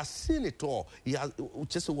he has seen it all. He has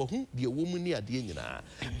just the woman near the end.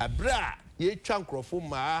 Abra ye chankrofo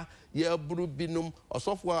ma ye buru binum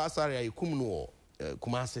osofo asare ayikum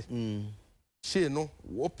Kumasi. She no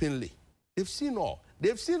openly. They've seen all.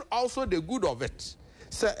 They've seen also the good of it.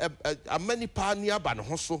 Say a many pioneer ban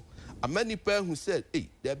hoso. A many people who said, hey,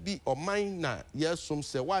 there be or mine na yes some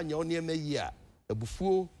say why you near me year a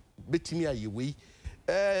buffo betimia ye we.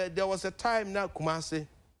 There was a time now Kumasi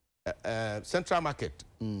Central Market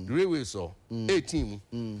railway so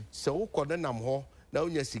 18 so kodena ho now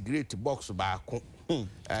you see great box back.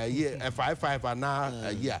 Yeah, a 5 and now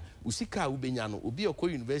a year. Usika Ubenyano, Ubi Oko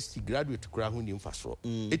University graduate Krahun in Faso.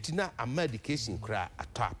 Etina a medication cry a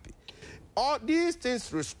tap. All these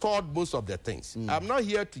things restored most of the things. I'm not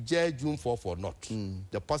here to judge June 4 for not.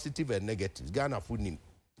 The positive and negatives. Ghana food in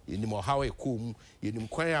how a kum, in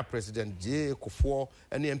Kwaya President J. Kokofu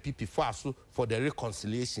and the MPP Faso for the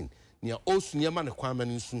reconciliation. Near Osun Yaman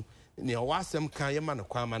Kwamaninsu, near Wasam Kayaman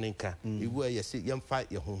Kwamaninka. You were you see, young fight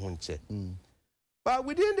your home check. But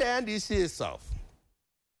within the NDC itself,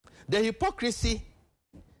 the hypocrisy,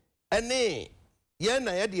 and ye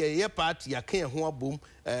party, ya can't hold boom,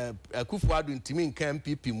 Kufuadu in Timin Camp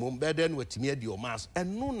PP, mum, better than what me your mass,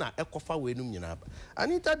 and Nuna Ekofa Wenum Yanaba.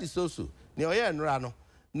 Anita de Sosu, near and Rano.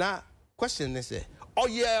 Now, question is, oh,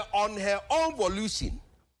 yeah, on her own volition,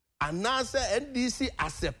 and answer NDC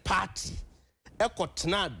as a party,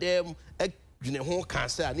 Ekotna them, who can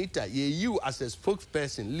say, Anita, you as a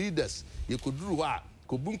spokesperson, leaders, you could do what?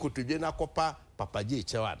 Kubunko to Jena Kopa, Papa J.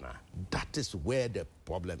 Chawana. That is where the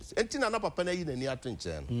problem is. And Tina Papa in the near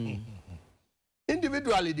attention.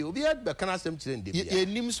 Individually, they will be at the Canasem Chilendi. Ye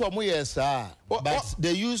names for me, sir. But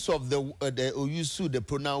the use of the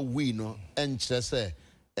pronoun we no and say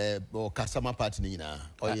or customer partner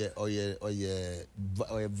or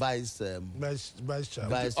vice chair.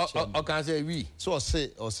 Or can say we. So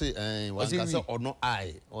say one can say or no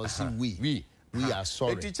I or say we are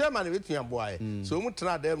sorry. The chairman with me boy. So we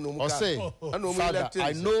try them no more. Say Father,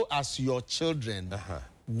 I know as your children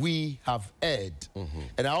we have erred,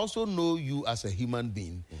 and I also know you as a human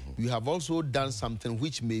being. You have also done something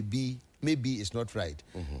which maybe it's not right.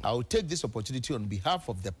 I will take this opportunity on behalf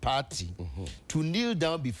of the party to kneel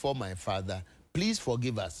down before my father. Please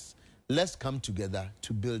forgive us. Let's come together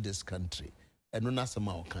to build this country. And no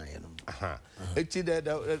nasama okanye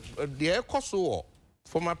no. The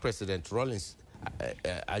former President Rawlings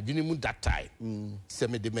adwene that time se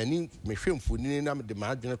me de mani me hwemfo ni na me de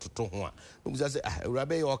ma adwene toto ho a no say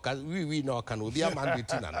urabe yo ka we na oka no obi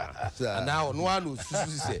amandate na na now no anu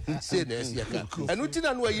susu say na esi ka enu ti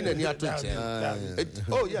na no ayi na ni ato nchen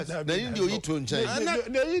oh yes na yin de oyi to nchen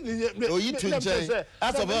oyi to nchen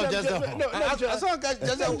as of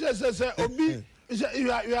just obi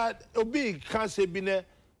you are obi can say bine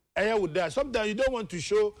with that. Sometimes you don't want to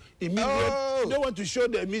show immediate. You don't want to show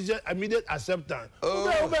the immediate acceptance. When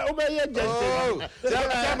I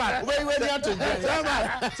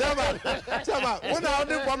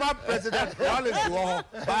the former President Rawlings go,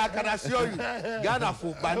 but I can assure you, Ghana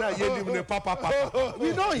for Bana Yedim Papa.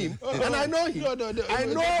 We know him, and I know him. I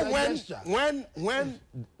know when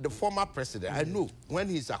the former president. I know when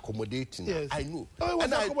he's accommodating. Yes. I know. Oh, he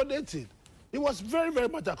was accommodating. He was very, very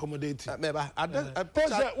much accommodating.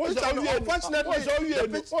 What's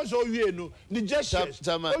all you know? The gestures.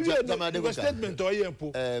 The statement or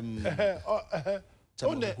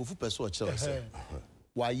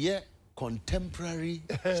why contemporary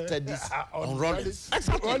studies on Rawlings.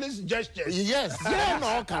 Rawlings gestures. Yes. Yeah,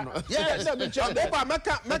 no, cannot. Yes.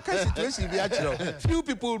 Situation few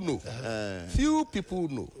people know. Few people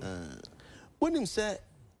know. When him say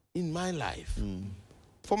in my life,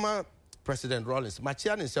 former President Rawlings,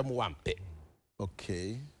 Machian is some one pay.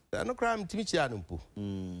 Okay. I no crime to meet Yanumpo.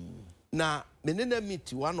 Now, menena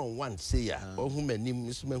meet one-on-one say or whom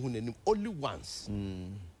name only once.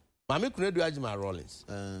 Mammy could do Ajima Rawlings.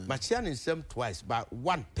 Machian is some twice, but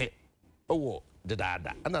one pay. Oh, the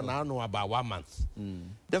dada. And I know about 1 month.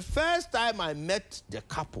 The first time I met the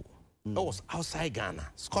couple, it was outside Ghana,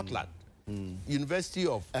 Scotland, University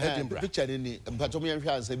of Edinburgh. Picture in the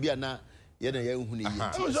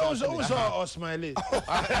Also, Smiley.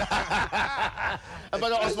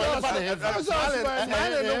 But also,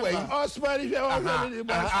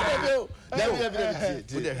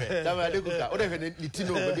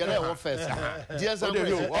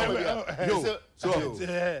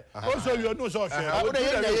 you know, so I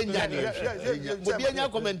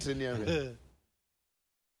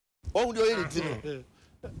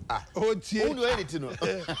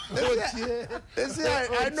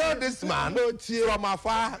know this man from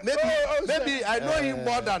afar. Maybe I know him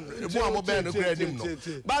more than Muammo.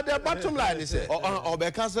 But the bottom line is, or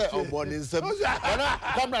because of born in some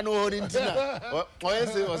come and hold in dinner.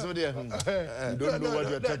 Don't know what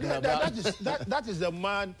you're talking about. That is the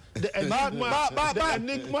man, the enigma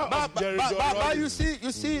of Jerry. But you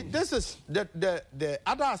see, this is the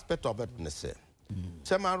other aspect of it.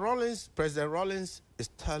 Chairman Rawlings, President Rawlings is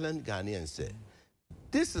telling Ghanaians, say,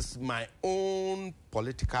 this is my own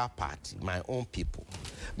political party, my own people.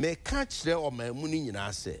 May catch there or my money in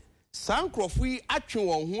us say, Sankrofi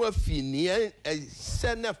actually who are near a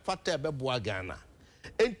Senate Fata Bebua Ghana.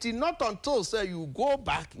 And not until say you go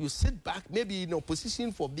back, you sit back, maybe in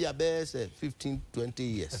opposition for be a best 15, 20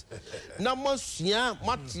 years. Now, Monsieur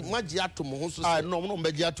Magiatum, I know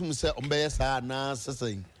Magiatum say, Ombesa,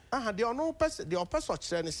 saying. The honorable person, the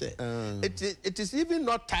person say, it is even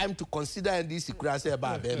not time to consider this secret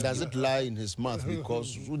about them. Does it lie in his mouth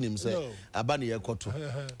because soon himself, Abani Yakoto?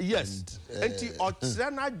 Yes. And the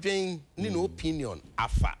Otsana Jane, no opinion,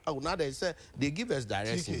 Afa. Oh, now they say they give us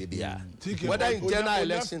direction. Whether internal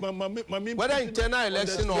election, whether internal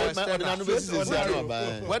election or external,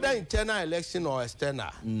 whether internal election or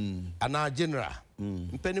external, and our general.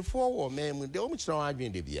 Penny for men, they almost know I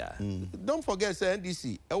mean, don't forget,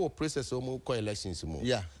 NDC, our process of co-elections.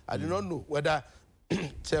 Yeah, I do not know whether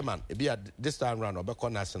chairman be at this time round or back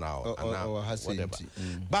national or whatever.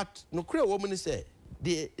 But no clear woman say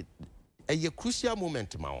a crucial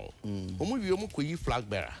moment, Mao. We flag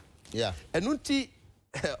bearer. Yeah, and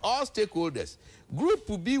all stakeholders group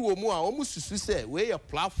will be almost to say we're a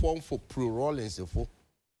platform for pro-Rawlings to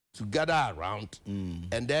gather around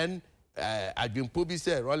and then. I've been probably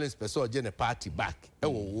say Rawlings person join a party back.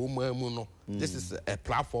 This is a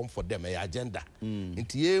platform for them, an agenda.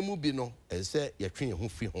 Into ye be no, and say you're trying to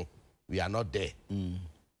free home. We are not there.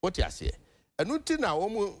 What you say? And now,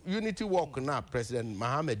 unity walk now, President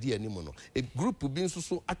Mohammed anymore. A group of being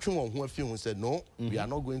so actually who said no, we are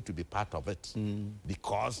not going to be part of it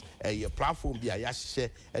because a platform be a yashe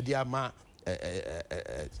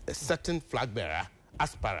a certain flag bearer.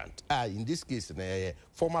 Aspirant, in this case,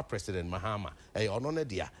 former President Mahama, a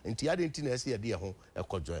dia, and the other see a dear home, a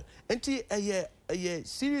cojoy. And a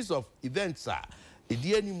series of events are a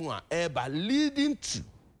dear anymore, by leading to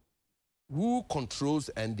who controls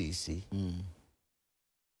NDC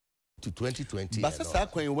to 2020. But that's how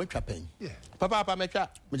you went trapping. Papa,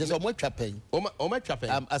 which is a trapping.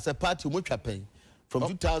 As a party, we trapping. From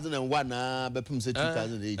 2001,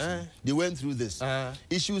 2008, they went through this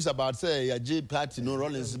issues about say a J party, no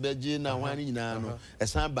Rawlings, Beijing, one a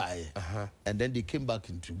standby, and then they came back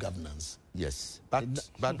into governance. Yes, but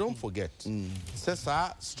don't forget, since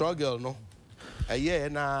our struggle, no, a year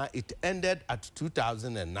now it ended at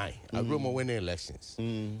 2009. Agroma winning elections.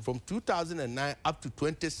 From 2009 up to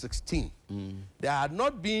 2016, there had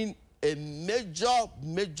not been a major,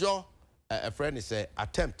 a friend is say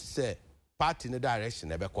attempt to say. Part in the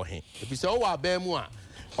direction of if you say, oh,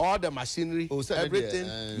 all the machinery, everything,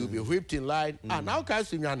 you'll be whipped in line. And now, can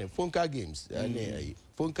you Funka games?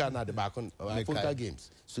 Funka na the back on Funka games.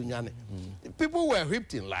 People were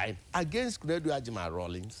whipped in line against Kunedu Ajima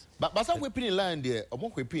Rawlings. But some whipping in line there, or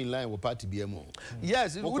more whipping in line with party BMO.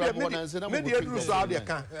 Yes, it would have made the Drews out there.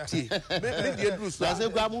 Media Drews. I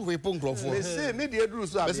said, I'm whipping Crawford. Say, media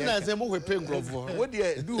Drews out there. I said, I'm whipping Crawford. What do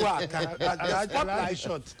you do? I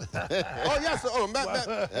shot. Oh, yes. Oh,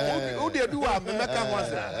 who do you do?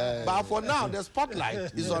 But for now, the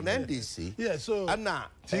spotlight is on NDC. Yeah, so. And now,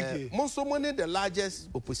 most of the largest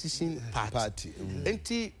opposition party.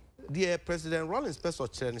 The President Rawlings special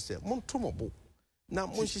chair said, Montumobo. Now,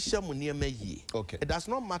 okay. It does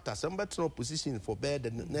not matter. Somebody's in opposition for better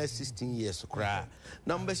than the next 16 years.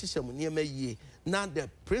 Now, the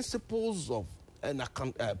principles of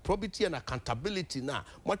probity and accountability now,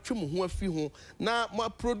 now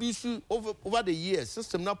produce over the years,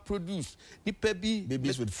 system now produce the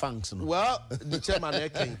babies with funks. Well, the chairman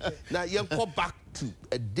now you go back to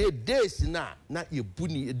a days now you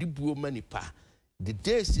bunny a dibu money pa. the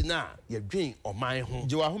days now you're doing on my home.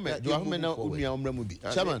 Joahume na umia umremubi.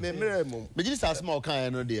 Chairman, me just ask more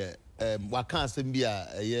kind no there. Wakan be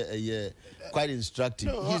a quite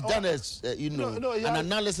instructive. He's done as an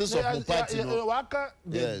analysis of the party.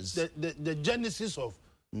 The genesis of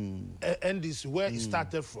NDC where it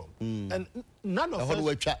started from, and none of us.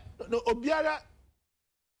 No, Obiara.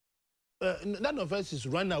 None of us is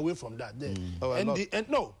run away from that.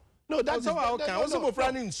 No, that's how I can. Also,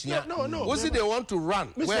 no. Was it they want to run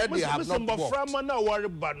where they have not walked?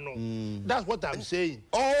 That's what I'm saying.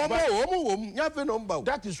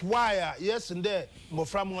 That is why, yes, and there,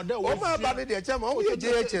 Moframo, there was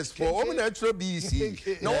JHS for natural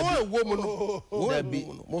BC. No woman,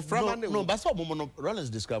 no, but some Rollins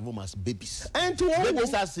describe them as babies. And to all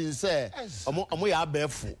babies are sincere. We are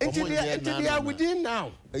barefoot. They are within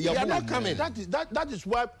now. They are not coming. That is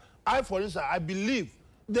why I, for instance, I believe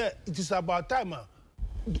that it is about time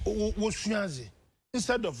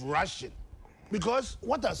instead of rushing, because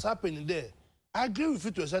what has happened there, I agree with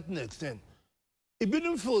you to a certain extent. It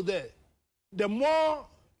didn't feel there. The more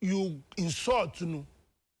you insult,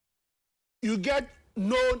 you get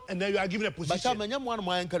known, and then you are given a position. But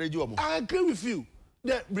I agree with you.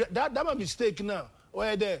 That's a mistake now,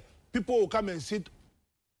 where the people will come and sit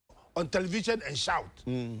on television and shout,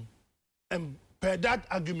 and per that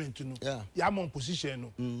argument, I'm on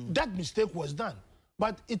position. That mistake was done,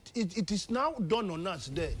 but it is now done on us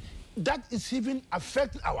there. That is even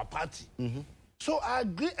affecting our party. So I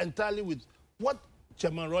agree entirely with what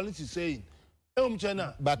Chairman Rollins is saying.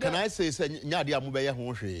 But can I say,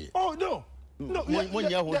 oh no. No,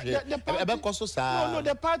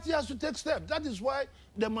 the party has to take steps. That is why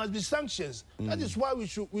there must be sanctions. That is why we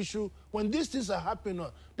should, when these things are happening,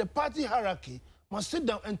 the party hierarchy must sit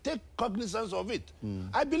down and take cognizance of it.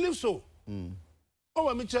 I believe so.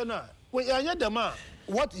 Oh, Michana, when you hear the man,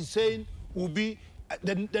 what he's saying will be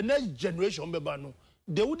the next generation,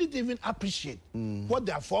 they wouldn't even appreciate what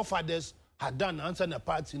their forefathers had done answering the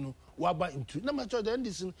party, Waba into. No matter the end,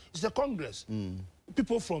 it's a Congress.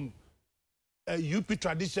 People from UP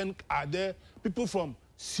tradition are there, people from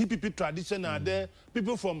CPP tradition are there,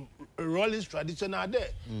 people from Rollins tradition are there.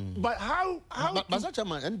 But how? But such a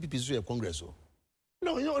man, NPP is a Congress.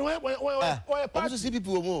 No, where party see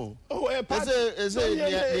people more. Oh, a party.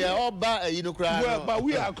 They are all bad, Well, but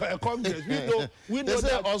we are a Congress. We know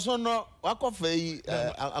that. Also, no, I could say,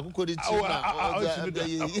 I could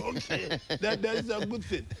okay, that is a good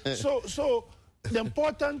thing. So the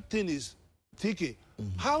important thing is, TK,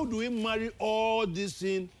 how do we marry all this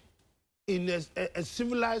in a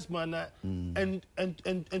civilized manner and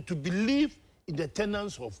to believe in the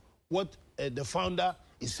tenets of what the founder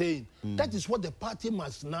is saying? That is what the party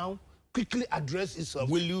must now quickly address itself.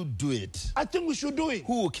 Will you do it? I think we should do it.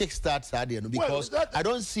 Who will kickstart Sadia? Because I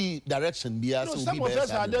don't see direction. Some of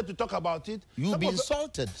us are there to talk about it. You'll be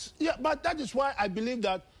insulted. Yeah, but that is why I believe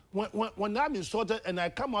that when I'm insulted and I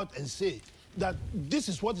come out and say that this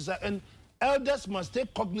is what is, and elders must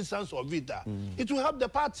take cognizance of it, it will help the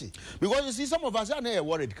party. Because you see, some of us are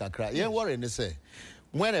worried, Kakra. You're worried, they say,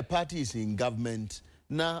 when a party is in government,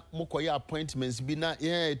 na mokoya appointments be na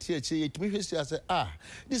THA me say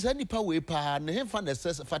this any power na him find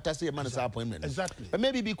the fantasy man's appointment. Exactly. But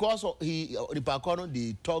maybe because they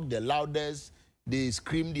talk the loudest, they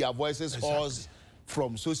scream their voices hoarse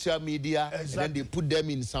from social media, and then they put them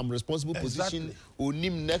in some responsible position or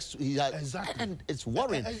him next to and it's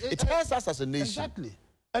worrying. It hurts us as a nation. Exactly.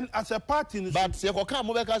 And as a party, but you can't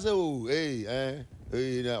move back and say, oh,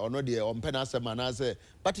 or not the on penance,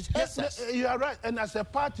 but it hurts us. You are right. And as a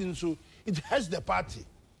party, so it hurts the party.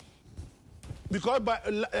 Because by,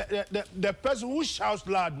 the person who shouts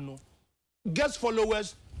loud gets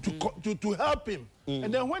followers to help him.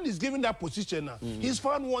 And then when he's given that position, he's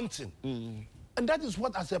found wanting. And that is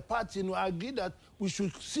what, as a party, I agree that we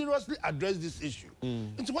should seriously address this issue.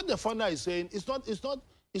 It's what the founder is saying. It's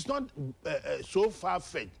not so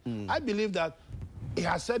far-fetched. I believe that he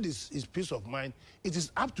has said his peace of mind. It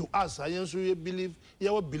is up to us, I believe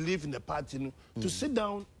in the party, to sit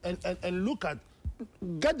down and look at,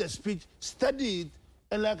 get the speech, study it,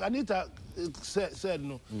 and like Anita said,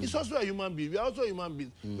 it's also a human being. We are also a human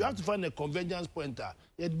being. We have to find a convergence pointer.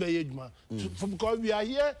 Because we are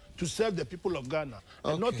here to serve the people of Ghana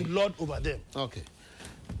and not to lord over them. Okay.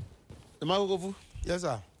 Kokofu? Yes,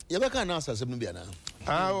 sir. You can't answer something.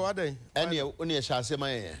 What day? Only a shall say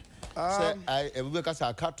my I because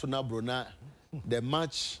I cut to Nabrona, the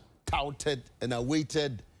much touted and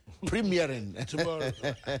awaited premiering tomorrow.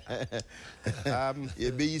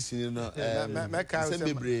 You be using no.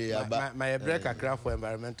 My break a craft for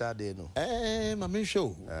environmental day no. My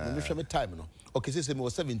show. My time no. Okay, say me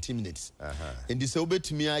was 17 minutes. And this will be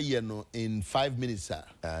to me a no in 5 minutes sir.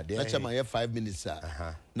 Let's my 5 minutes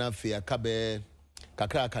sir. Now fear kabe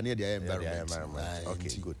kakra Canadian environment.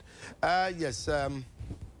 Okay, good. Yes.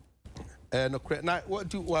 No, now what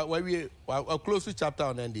do we close to chapter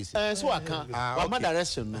on NDC? So I can't. My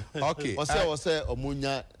direction. Okay. Say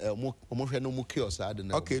omunya omuhwe no mu chaos ade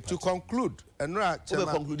na. Okay, to conclude. Enra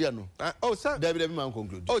chama conclude no. Oh sir. David man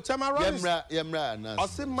conclude. Oh chama Rollins. Yemra na.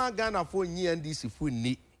 Osema Ghana for nyi NDC fu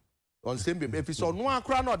ni. On same episode no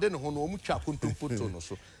akra no de no ho no omu twa kuntum photo no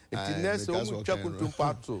so. Enti na omu twa kuntum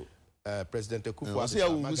pato President Kokofu. Say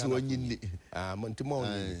omu so onyi ni. Montimo.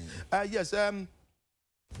 Yes,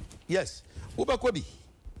 yes. Ubakobi.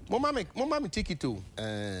 Mama me take it too.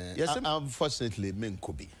 Yes, unfortunately, men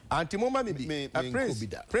Kobi. Auntie Mama me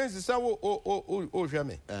Prince is our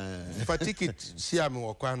Jame. If I take it, see me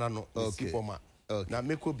or Kwana no. Okay. Now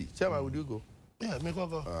me Kobi. Tell would you go? Yeah, me go.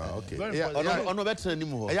 Okay. Yeah, no better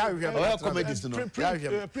anymore. Yeah, comedies no.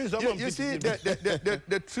 You see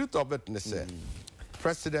the truth of it is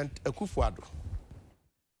President Kokofu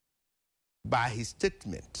by his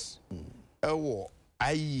statement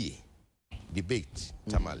debate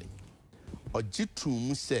tamale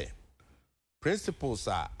ojitum say principles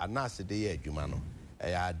are anase de ye adwuma no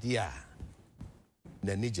ade a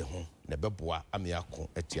na nije ho na beboa amiako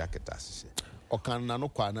atia ketase okan na no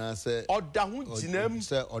kwana say oda ho ginam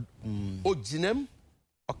say oginam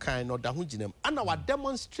okan no oda ho ginam ana wa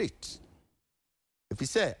demonstrate if he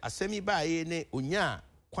say asemi ba ye ne onya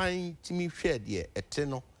kwan timi hwe de ete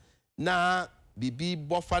no na bibi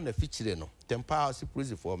bofa na fichire no tempa house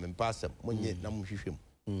prison for me pasem monye na mohwehwem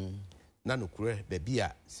na no kure baby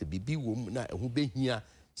a se bibi wom na ehu behia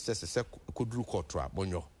se koduru kotra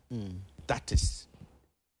bonyo that is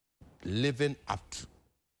living up to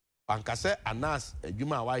ankase anas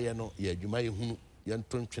adwuma waye no ye adwuma ye hunu ye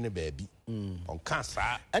ntontwene baabi on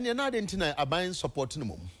kansa ene na de ntina aban support no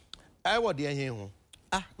mom ai wode ye ho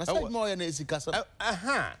na say mo ye na esikasa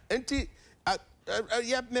enti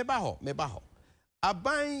ya meba ho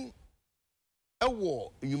aban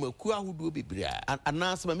ewo nyumaku ahodo bebria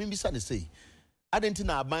anase ma mbisa ne sei adenti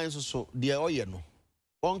na aban so de oye no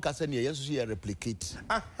on kasa ne yeso so ye replicate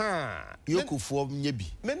yokufu nye bi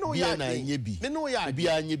bia na nye bi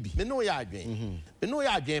bia nye bi me no ya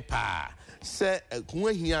adwen pa se ho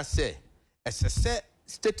ahia se esese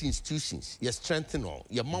state institutions ye strengthen on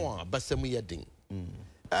ye ma wan basam ye den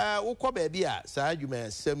wokọ baabi a saa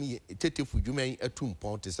adwuma sam tetefu dwuma atum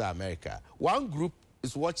pon te sa America one group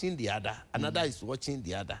is watching the other another is watching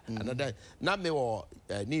the other another na me wo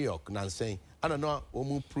New York na nsen ana no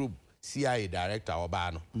omu probe CIA director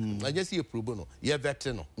oba no anya see probe no ye vet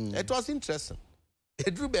no it was interesting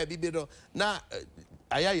edru baabi be no na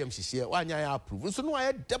ayayam hihie wanya ya approve so no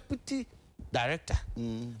aye deputy director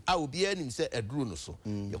a obi anim se edru no so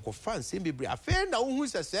ye ko fan sem bebre afa na wo hu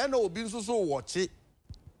se na obi nso so watch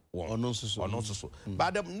ono so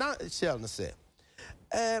but them na shell no say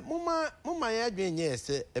mama ya adwen ye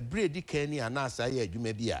se ebredi kan ni anasa ya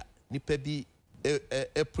adwuma bi a nipa bi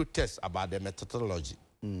a protest about the methodology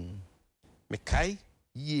me kai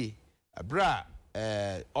ye abra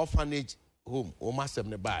orphanage home o masem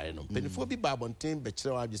ne bae no penifo bi ba bonten be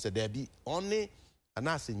kire wa adwese da bi onne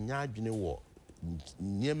anasa nya adwene wo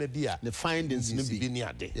nyema bi a the findings no bi ni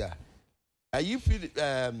ade yeah you feel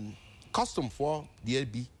custom for the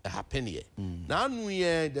be happen here now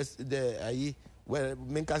the well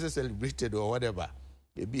men can celebrated or whatever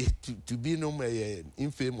it be to be no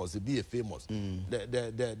infamous be a famous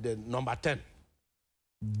the number 10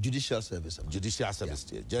 judicial service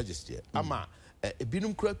yeah. Judges here ama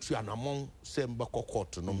ebinum kura tu anamon se mbakọ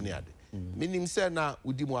court no me ade minim se na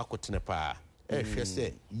udi mu akotene pa hwe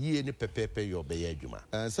se yie ne pepepe yo be ya adwuma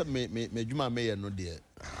se me adwuma me ye no de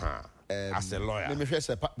as a lawyer me hwe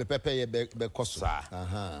se pepepe ye be koso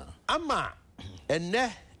ama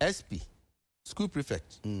ene SP school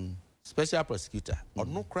prefect special prosecutor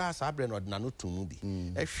ono kra sabre no na no tumu bi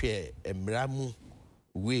ehwe emramu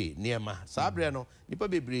we niema sabre no nipa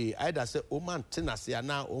bebre either say o man tenase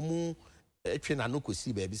na omu etwe na no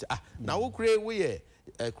kosi ba bi say na wo kra we ye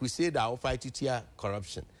crusader or fight tier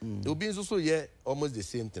corruption obi nso so ye almost the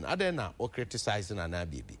same thing other na o criticize na na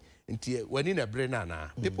bibi nti wani na bre na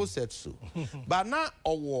people said so but na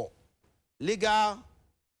owo legal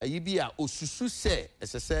ayibi a osusu se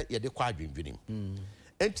esese ye de kwa adwendwenim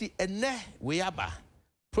enti ene we aba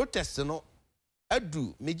protest no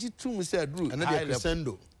adu meji tum say adu high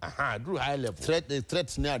level adu high level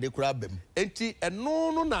threats na de kura bem enti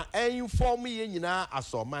eno no na inform ye nyina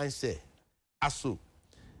asoman say aso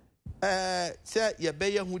say ye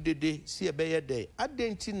be ye hu dede si ye be ye dey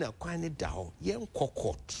adenti na kwan ni da ho ye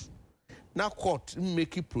court na court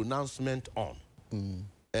make pronouncement on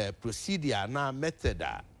procedure na method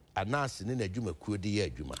announce ni na adwumakuo de ye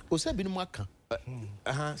adwuma o say bi ni mu aka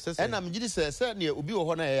and I'm just say near Ubi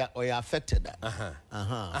or affected.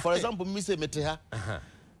 For example, Mr. Meteha,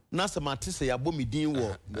 Nasa Matisse, Abomi Dean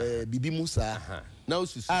war, Bibi Musa. Now,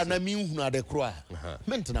 I mean, who are the cry.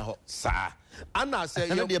 Mentana, sir. Anna say,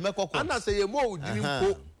 Anna say, more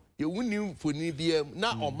you wouldn't for Nibia,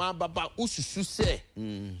 now or my baba, Usu say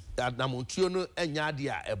that Namontiono and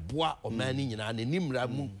Yadia, a bois or manning and a Nimra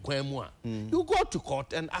Quemwa. You go to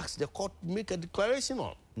court and ask the court to make a declaration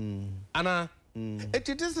on. Anna.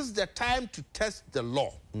 This is the time to test the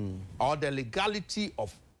law or the legality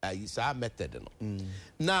of our method.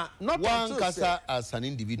 Now, not one until say, as an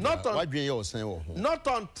individual. Not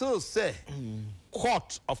until say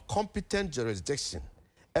court of competent jurisdiction.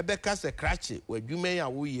 Ebeka se krachi we dwume ya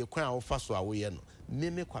wo ye kwan wo fa so a wo ye no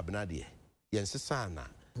meme Kwabena de yense sana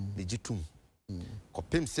legitum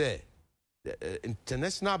kopim say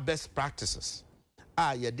international best practices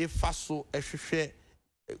ye de fa so ehwehwe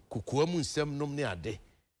kukuwa mu nsem nom ne ade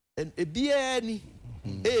en ebia ni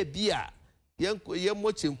ebia ye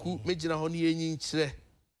mo chenku megina ho ne yenyi nkire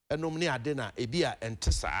enom ne ade na ebia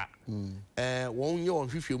ente saa won ye won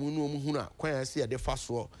hwehwe mu no mu hu na kwan ya se ye de fa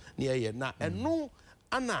so ne ye na eno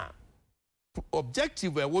ana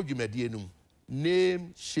objective e wodwumadie num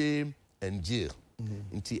name shame and jail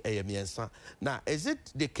nti eyemiensa na is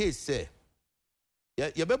it the case say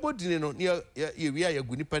ya bebo dine no ye wi ya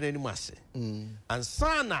gu nipa nanim ase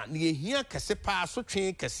ansana na ye hia kase pa so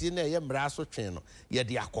twen kase na ye mra so twen no ye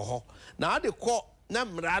de akoho na ade ko na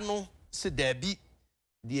mra no se dabi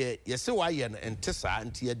de ye se wa ye no ente saa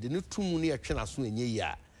nti ye de ne tumu ne ye twena so enye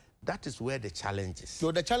ya. That is where the challenge is.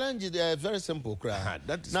 So the challenge is very simple, cry.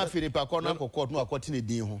 Now, Philip, I can't court no according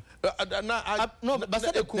to no,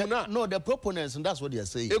 but no, the proponents, and that's what they are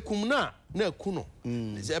saying. Ekumna ne kuno.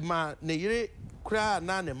 Ma ne yire kra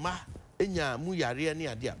na ne ma enya mu yare ne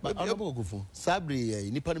ade a. Honorable Kokofu,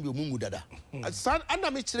 Sabri nipa ne bi omumu dada. San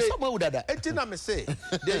ana me kire. Someone dada. Enti na me say,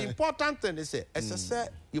 the important thing is say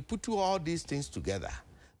you put all these things together.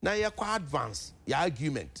 Now you quite advance your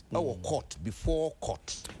argument our court before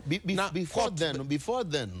court. Before then,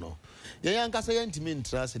 no. You yankasa yentimi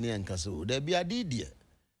interest in yankasa. There be a deed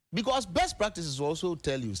because best practices also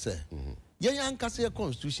tell you, sir. You yankasa your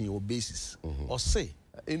constitution your basis or say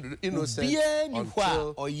innocent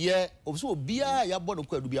until or yeah also be ya born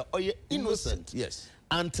or ye innocent. Yes.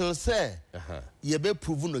 Until say you be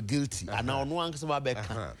proven guilty and now no one so that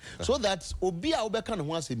obia obeka no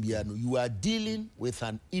ho you are dealing with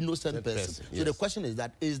an innocent person. Yes. So the question is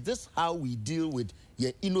that is this how we deal with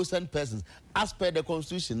your innocent persons as per the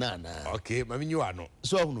constitution? Okay, mami you are no.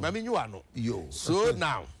 So mami you are no. Yo. So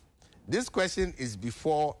now this question is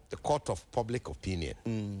before the court of public opinion.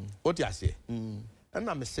 What you say? And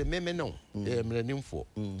I'm say me no for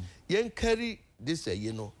yen carry this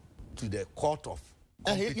to the court of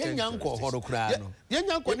Yanko Horocra.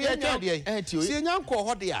 Yanko Hodia.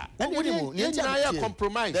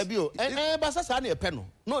 Compromise. Basasani a panel.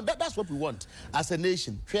 No, that's what we want as a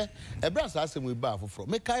nation. A brass asking we bar for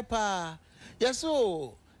me kaipa. Yes,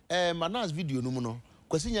 so Manas video no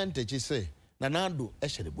Quasian techi say Nanando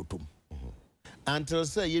Eshe Butum. Until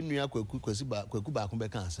say Yenuya Kwesiba Kwekuba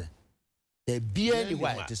Kumbekan say. The beer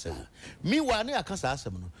white to say. Me one I can't ask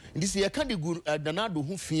them. This year can't go Nanado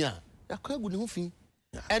who fear. I can't go who fear.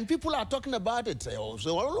 And people are talking about it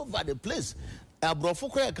also all over the place.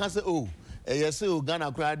 Abrofo can say, oh, yes,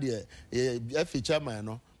 Ghana cried a feature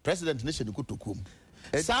man, President Nation Kutukum.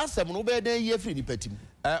 I'm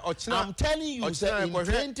telling you, sir, in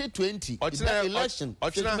 2020, election, in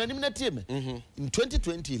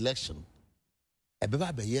 2020 election, a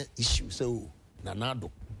baby issue, so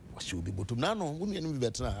Nanado should be bottom. Nano, wouldn't be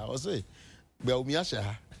better. I was say, well,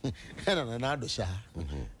 Miasha. Nanado sha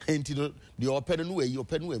enti the open way you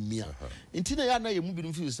open way me enti na ya na ye mu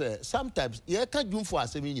bi feel say sometimes ye ka dwumfo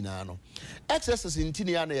asem nyina no excesses enti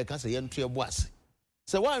na ya na ye ka say ye nto ebo ase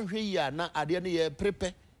say wan hwe yi na ade na ye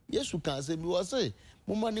prepare yesu kan say mi wo say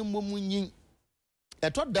moma ne momu nyin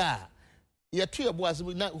eto da ye to ebo ase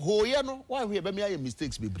na hoye no wan hwe be me aye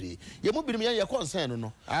mistakes bebre ye mu bi me ye concern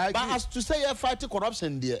no but as to say ye fight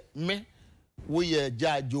corruption there me we ye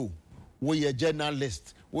judge we ye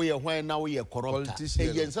journalist we are when now we are corrupt.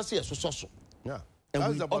 Yeah.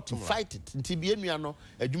 And we ought to fight it. Ntibienu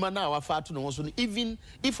adwuma na wa fa to no so even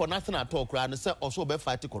if for nothing at all cry and say also be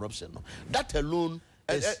fight corruption. That alone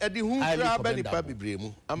is the who grab nipa bebre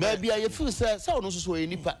mu. Baby I feel say no so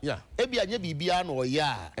nipa. Ebi anya bibia na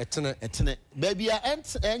oya etene. Baby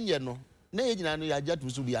enye no. Na ye nyina no ya jatu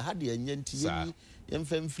so bia ha de enye nti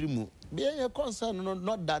yemfem free mu. Be a concern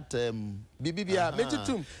not that bibia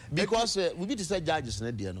mejitum because we need to say judges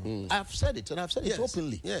na there no. I've said it and I've said it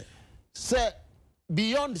openly. Yeah. Say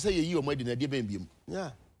beyond say you or money na dey bem.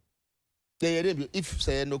 Yeah. If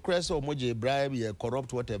say no crest or moje bribe you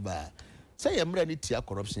corrupt whatever. Say you mra ni tia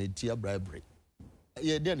corruption tia bribery.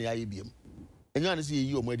 Ye dey na ya biem. Enyo an say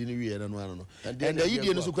you or money ni we no. And the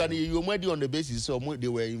idea no so kwa you money on the basis so they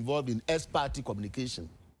were involved in ex-party communication.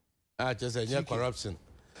 Just say corruption.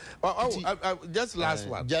 Just last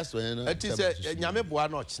one. Just when it is a nyame boa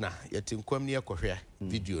no chna yet in kwam ne ekohwe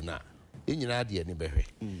video na. Enyina de ani behwe.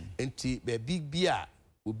 Enti be big bia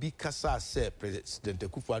obi kasa say President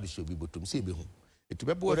Kokofu ade shobi botum say be hu. Etu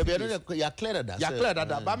be bo ya clear that. Ya clear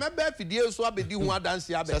that. Ba me be fidie so abedi hu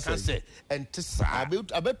adanse abeka say enti sa.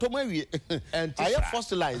 Abetom awie. Enti I am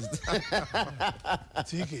fossilized.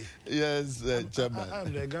 TK. Yes, Chairman.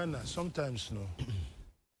 I'm the Ghana. Sometimes no.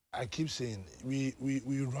 I keep saying we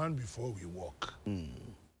run before we walk.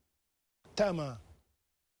 Tama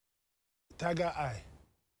Tiger Eye.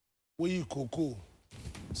 We cocoa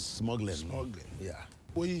smuggling. Yeah.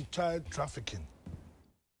 We child trafficking.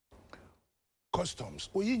 Customs.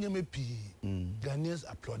 We nyame pi. Ghanaians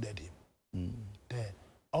applauded him. There.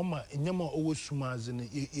 Oma nyama owo sumazine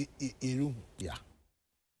eru. Yeah.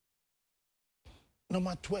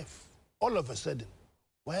 Number 12. All of a sudden,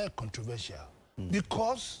 why controversial?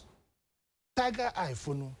 Because Tiger Eye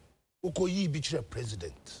for no Okoyi Bichire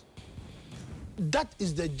president. That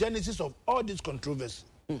is the genesis of all this controversy.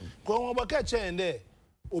 Kwa wabaka chende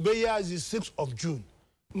Obeya is the 6th of June.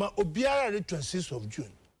 Ma Obiara the 26th of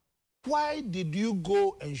June. Why did you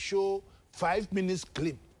go and show 5 minutes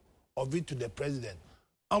clip of it to the president?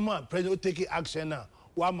 Ama president taking action now.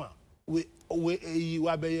 Wama we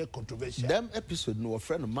be controversial. Them episode no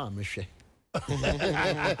friend of mine share.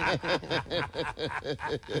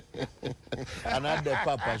 Another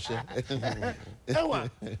papa share.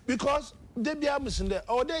 Because they be missing there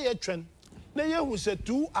or they trend. Now who said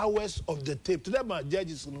 2 hours of the tape to them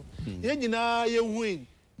judges no. You win.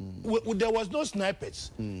 There was no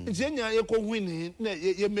snipers. It's you win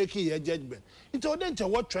you make your judgment. It's all then to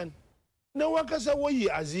what trend. Now what can say what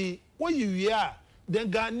you are,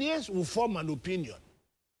 then Ghanaians will form an opinion.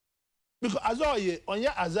 Because as all ye on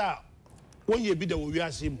your azar when you be the we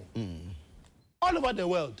are seeing all over the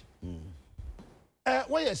world.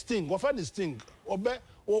 Where you sting, what find the sting,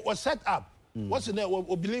 or set up. What's the name?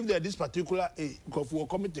 We believe that this particular will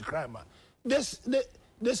commit the crime. They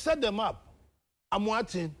set them up. I'm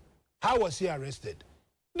watching. How was he arrested?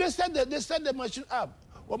 They set the machine up.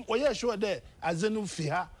 We are sure there as in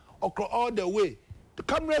fear all the way. The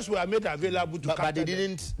cameras were made available to. But they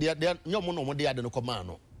didn't. They are no more. They are the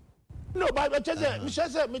command. No, but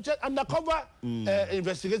Michelle undercover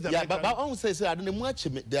investigators. Yeah, but I won't say I don't watch.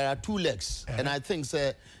 There are 2 legs, and I think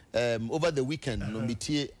say over the weekend,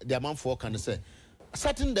 the amount for can say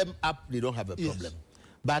setting them up, they don't have a problem,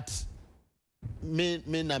 but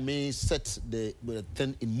may set the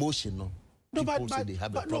thing in motion. No, but they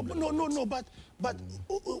have a problem. No, but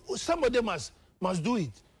somebody must do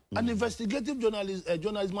it. An investigative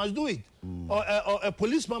journalist must do it, or a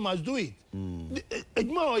policeman must do it.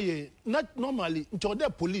 Not normally, until the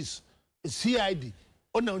police, CID,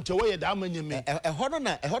 or until where the amendment. A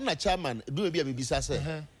honor chairman do a BBC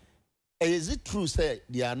say. Is it true, say,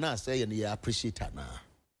 they are not saying they appreciate her now?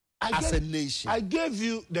 As a nation. I gave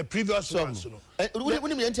you the previous one.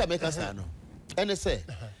 When you enter America, and they say,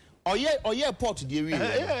 oh yeah, port,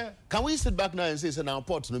 dear. Can we sit back now and say, now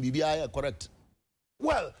port, no, be correct?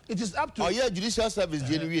 Well, it is up to. Oh yeah, judicial service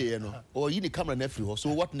January, or you need camera nephew. So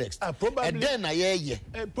what next? Probably. And then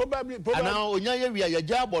probably. And now we are your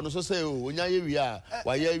job on so say we are.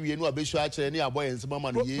 Why we no be sure any boy and some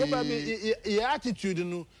man. Probably your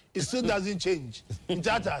attitude, it still doesn't change. In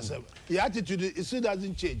that your attitude, it still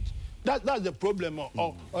doesn't change. That's the problem.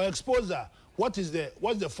 Or exposure. What's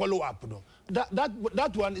the follow up?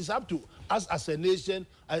 That one is up to us as a nation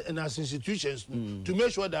and as institutions to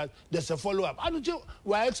make sure that there's a follow up. And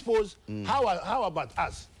we're exposed. How about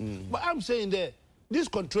us? But I'm saying that this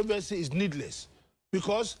controversy is needless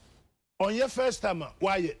because on your first time,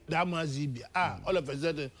 why that mazibia? All of a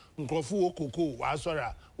sudden, Kokofu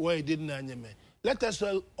wasora where he didn't anyame. Let us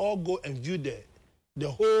all go and view the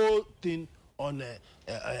whole thing on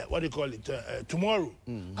what do you call it tomorrow.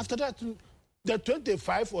 After that. the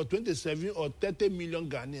 25 or 27 or 30 million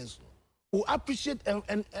Ghanaians who appreciate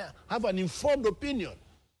and have an informed opinion.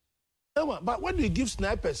 But when we give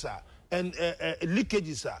snipers and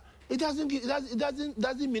leakages, it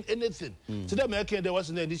doesn't mean anything. So that American there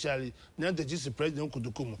wasn't initially. Now the GC president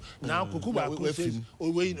Kudukumu. Now Kukuba says,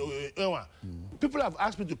 people have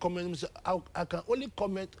asked me to comment. I can only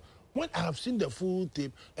comment when I have seen the full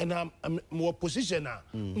tape and I'm more position now.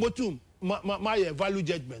 My value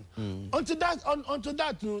judgment. Onto that,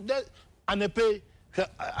 and I pay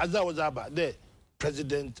as I was about there.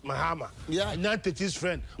 President Mahama, not his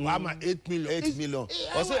friend, Mahama 8 million. 8 million.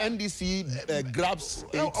 Also, NDC grabs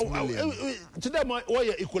 8 million. Today, what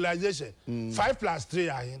your equalization? 5 plus 3,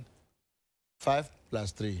 I in. 5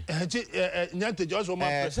 plus 3. Nyante just one more.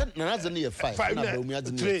 That's only a 5.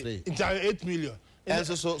 3. It's 8 million. And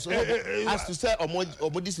so as to say,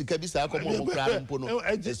 Omodisi Kabisa,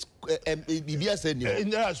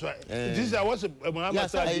 that's right. This is what's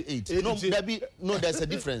no, there's a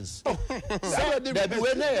difference. There be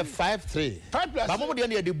when a 5-3. 5 plus.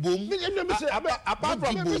 Apart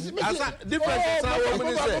from difference,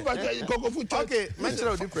 okay,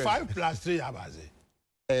 mention difference. 5 plus 3, Abazi.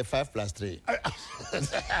 5 plus 3.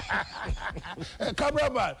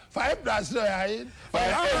 Cameraman, 5 plus 3.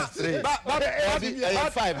 5 plus 3. 5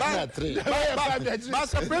 not 3. But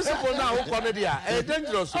the principle now, who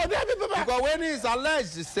dangerous. Because when it's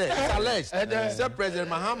alleged, say President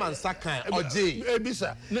Mahama Sakai or J.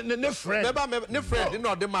 No friend. No friend, you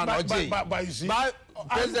know the man or J. But you see,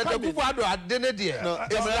 President Kufuor had dinner there. No,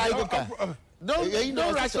 it's like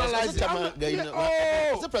don't rationalize it.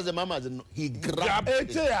 Oh, President Mahama, he grabbed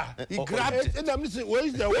it. He grabbed it. And I'm listening, where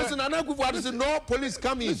is the Listen, Nana Kufuor said no police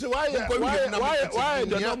coming. Why the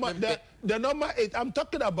number 8? I'm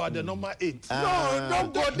talking about the number 8. No,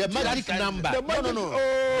 don't go the magic number. No.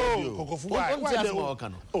 Oh, Kokofu.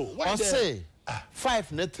 Why say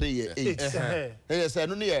 5 not 3 8. Yes, I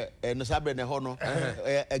know and Sabre Nehono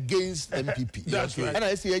against MPP. That's right. And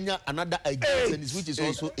I see another against which is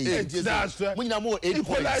also 8. That's right. We know 8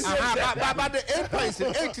 points. But the 8 points,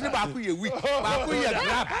 8 Baku week. Baku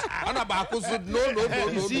grab. And Baku said no.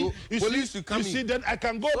 Police to come in. You see, then I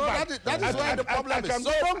can go back. That is why the problem is.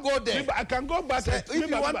 So don't go there. I can go back. If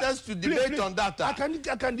you want us to debate on that, I can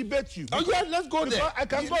debate you. Oh yeah, let's go there. I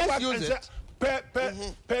can go back and say.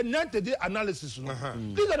 Per 90 day analysis.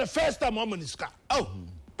 These are the first time I'm on this car. Oh,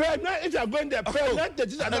 if you are going there, per 90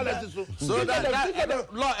 day analysis. So that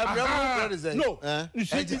law everyone no. You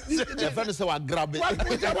see, the friend said, "I grab it."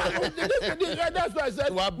 That's why I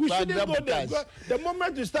said we shouldn't go there. The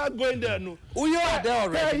moment you start going there, no, we are there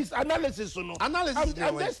already. There is analysis, no. Analysis.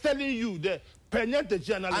 I'm just telling you that. Analysis.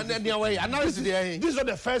 And then the way analysis there. This is not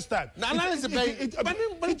the first time. Analysis.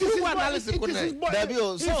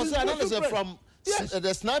 Analysis from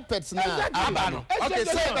the snipers now. Okay,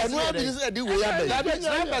 so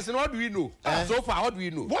snipers. What do we know? So far, what do we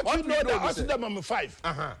know? What we know that us Mama 5,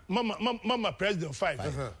 Mama President 5,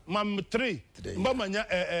 Mama 3, Mama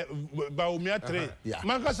Baumia 3,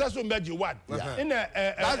 Mankasa Sumbeji 1. In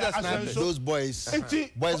those boys.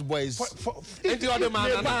 Into other man,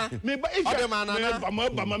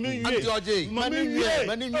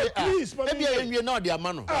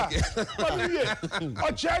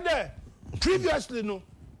 previously, no.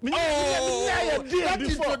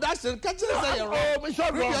 That introduction,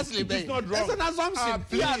 it's not wrong. It's an assumption.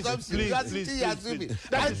 Please.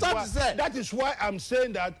 That is why I'm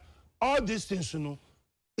saying that all these things, you know,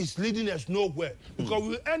 is leading us nowhere because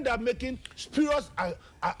we end up making spurious.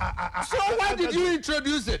 So why did you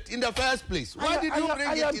introduce it in the first place? Why did you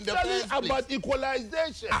bring it in the first place? About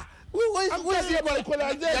equalization. We see about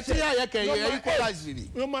equalization.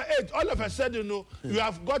 Number 8, all of a sudden, you know, you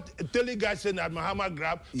have got a telling guy saying that Mahama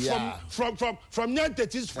grab from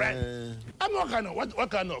Nyantechi's friend. I'm not kind of what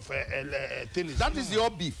kind of thing is that? Is your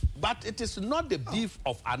beef, but it is not the beef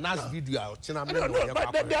of Anas video. No,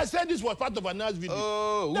 but they are saying this was part of Anas video.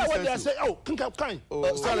 Oh, that's what they are saying. Oh, kind.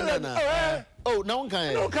 Oh, no one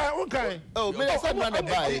can. Oh, me that's not the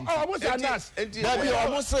buy. Oh, what's Anas?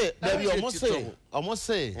 Almost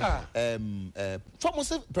say.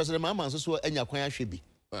 President Mahama so enya kwan ahwe bi.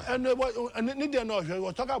 And need to know we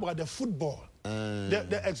were talking about the football.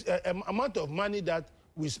 The amount of money that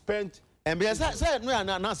we spent. And because say no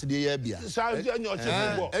na se dey bia. And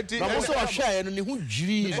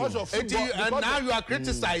now you are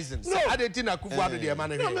criticizing. No. The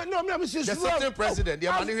certain president,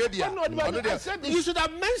 you should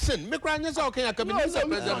have mentioned. No.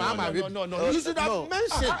 You should have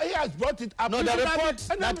mentioned. He has brought it up. No, the report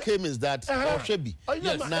that came is that Shebi.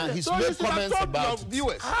 Now he's made comments about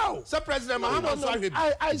viewers. How? Sir President Mahama.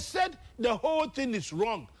 I said the whole thing is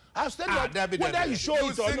wrong. I've said whether you show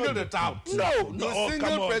it or singled not. it out. No, You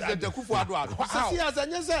single President Kokofu. He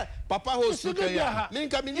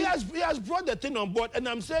He has brought the thing on board, and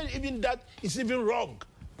I'm saying even that is even wrong.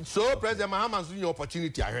 So President Mahama has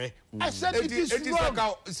opportunity. I said it is wrong.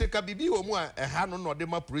 I said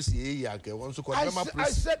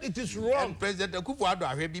it is wrong. President Kokofu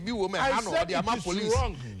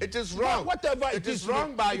wrong. It is wrong. Whatever it is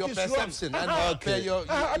wrong by your perception and your opinion.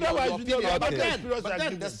 But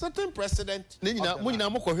then the certain precedent. Yes,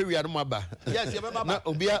 you remember.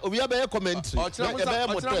 Obiya commentary.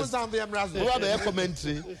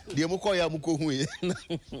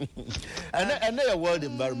 And they are World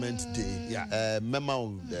Environment Day. Yeah.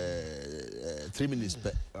 Memo 3 minutes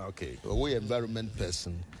per. Okay. We environment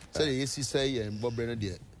person. So the AC say and Bob Brenner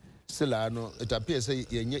still I know it appears say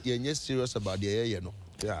you're serious about the air, you know.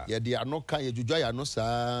 Yeah. Yeah, they are not kind of joy, no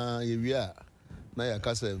sa area. Now you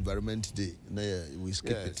can say environment day. Now we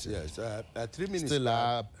skip it. Yes. 3 minutes.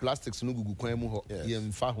 Still plastics no gugu kwan mu ho.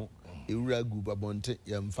 Yem fa ho. Ewura gu babonte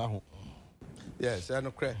yem fa ho. Yes, I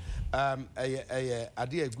know correct. Ade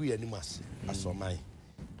agu animas asoman.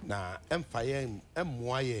 Na empire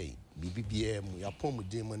emmoaye bibibia mu yapom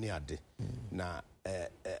din mu ne ade. Na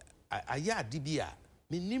aya ade bia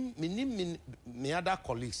minim me other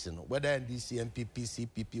colleagues no whether NDC MPP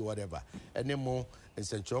CPP whatever anymore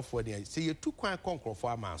essential for the say you two kwan konkrofo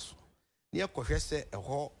amaso. Ne yakohwe se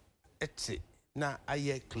eho ete na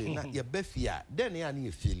aye clean na ye bafia den ya na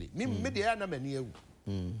ye feel me de ya na mani ewu.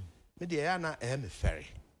 Me de ya na me ferry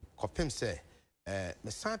kopem se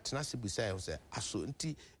me sant na se busa ye se aso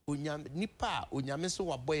nti onyam nipa onyame so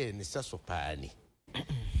waboye ne se so paani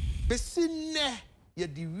besine ye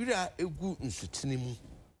di wira egu nsutini mu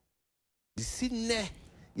besine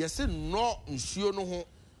ye se no nsuo no ho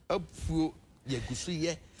afuo ye gusu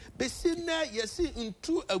ye besine ye se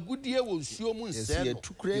ntu agudie wo nsuo mu nse ye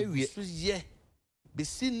tukura wie ye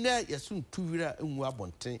besine ye se ntu wira enwu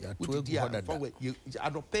abonten wodi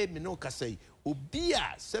adope me no kasai obi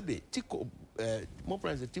a sebe tiko mo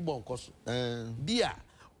friends tibo nkoso bia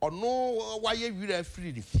ono waye wira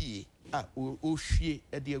free the fee o hwie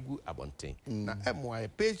e de agu abonten na MY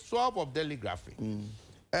page 12 of Daily Graphic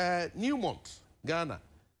Newmont Ghana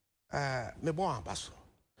me bon abaso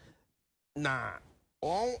na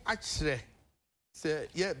on akire say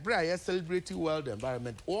ye bra ye celebrate world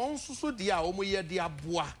environment on so dia o mo ye de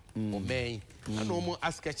aboa o men na o mo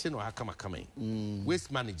askache no hakama kamen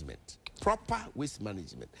waste management proper waste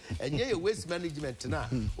management and ye waste management na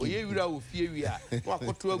oye wira ofie wi a no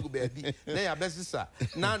akoto agu baabi na ya besisa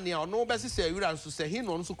na ne ono besisa wira nso se he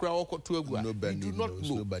no nso kura akoto agu a you do not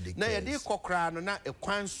know na ye de kokra no na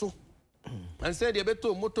ekwan so and said you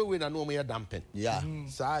beto motorway na no me dampen yeah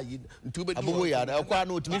sa you ntu be abowo ya akwa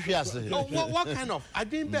na otimi hwe ase what kind of I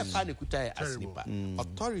didn't be pa ne kutai asnipa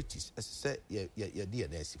authorities say ye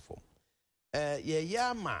DNS form ye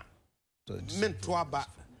yama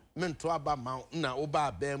mento aba ma na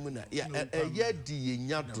oba ba mu na ye di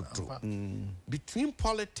nya toto between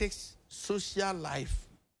politics social life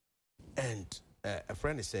and a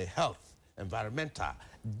friend is say health environmental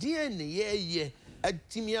DNA ye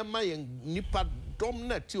atimi ama ye nipa dom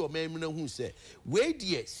na ti o mem na hu se we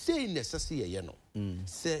die say necessary ye no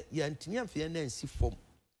se ya ntimi amfe na nsi fom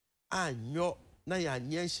anyo na ya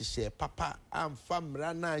anya nhihye papa amfa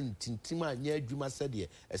mra na ntintim anya adwuma sede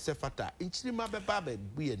esefata nchirima beba ba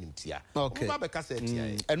bu ya nimtia ba be kasa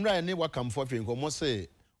etia enra ne wakamfo hwe nkomo se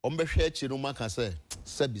ombehwe achi no maka se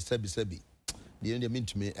sabi de ne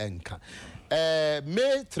mintumi enka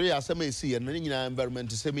May 3 asema esi ye no nyina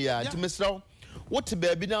environment semi ya ntimesraw what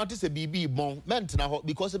baby now to say bibi bon mentna ho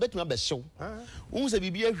because betuma be hyew unse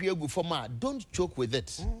bibi ahwe agu fom a don't joke with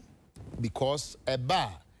it because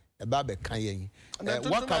eba be kan yen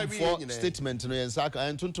welcome for statement no yen saka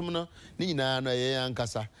entontom no ni nyina no yen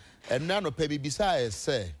ankasa enna no pa bibisa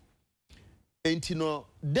say enti no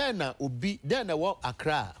den na wo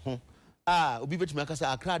Accra ho obi betumi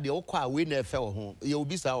akasa Accra de wo kwa we na efe wo ho ye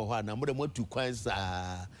obi sa wo ho na mo de mo tu kwan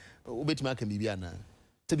sa obetumi aka bibi ana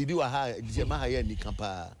te bibi wa ha je ma ha ye ni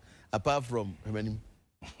kapa apart from remaining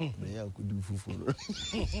me ya ko du fufu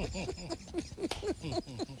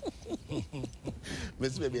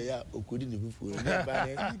Mesi be ya okudi ni fufu na ba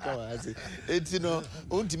ne ka wa ase enti no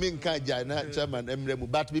ontimi nka ja na chairman emremu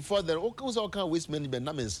but before then o kan waste management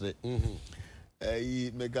na mensre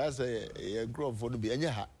me ga say ye grow for no be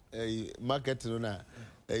enya ha market no na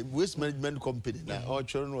waste management company na o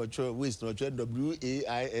choro waste no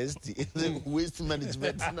WAIST waste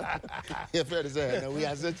management na ye fair say na we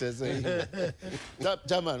are such as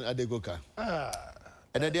chairman Adegoka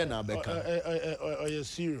And then na beka. Are you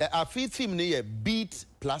serious? Our fifth theme near beat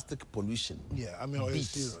plastic pollution. Yeah, I mean, are you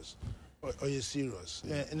serious? Are you serious?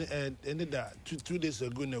 And that 2 days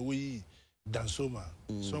ago, we Dansoma,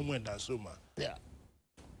 somewhere in Dansoma. Yeah.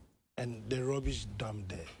 And the rubbish dump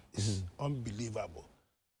there is unbelievable.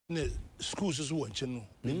 Schools is watching.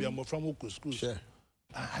 Maybe I'm from local schools. Sure.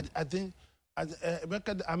 I think, I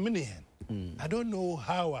don't know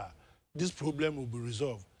how this problem will be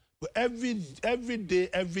resolved. But every day,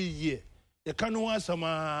 every year, you can't want some.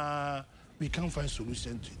 We can't find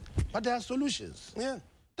solutions to it. But there are solutions. Yeah,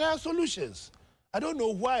 there are solutions. I don't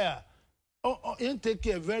know why. You take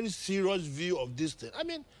a very serious view of this thing. I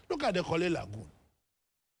mean, look at the Kole Lagoon.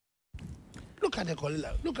 Look at the Kole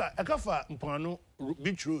Lagoon. Look at Akafa Mpano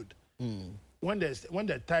Beach Road. When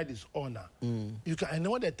the tide is on, you can, and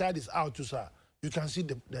when the tide is out, you can see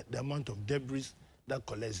the amount of debris that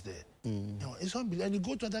collects there. You know, it's unbelievable. And you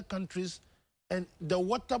go to other countries, and the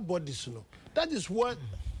water bodies, that is what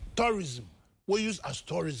tourism we use as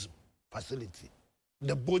tourism facility.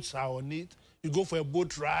 The boats are on it. You go for a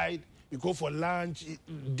boat ride. You go for lunch,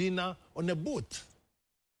 dinner on a boat.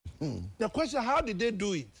 The question: how did they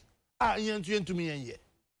do it?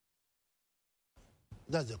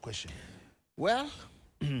 That's the question. Well,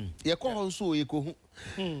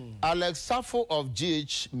 Alex Safo of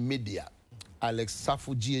GH Media. Alex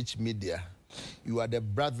Safo GH Media. You are the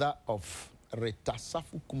brother of Reta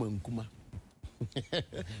Safo Kumankuma.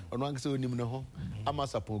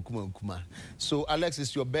 So, Alex,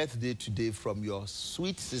 it's your birthday today from your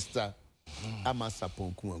sweet sister,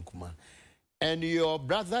 Amasapon Kumankuma. And your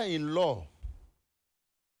brother-in-law,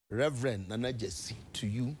 Reverend Nana Jesse, to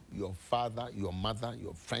you, your father, your mother,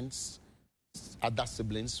 your friends, other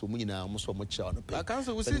siblings, so many now almost so much on the paper.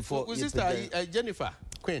 Council, we sister Jennifer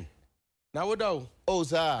Queen. Now what do? Oh,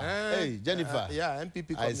 sir. Hey, Jennifer. Yeah,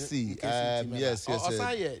 MPP. I see. Yes.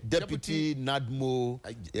 Deputy Nadmo.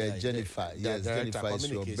 Yeah, Jennifer. Yes, Jennifer, it's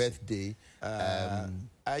your birthday.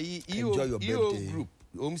 Enjoy your birthday. Group.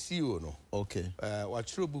 CEO no. Okay.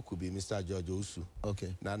 What your book could be Mr. George Osu.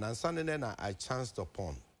 Okay. Now Sunday I chanced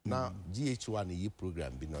upon. Now GH1 ye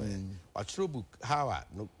program be no. What your book how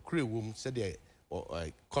no crew room said the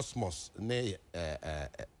Cosmos ne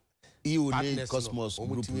Cosmos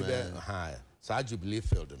group na Jubilee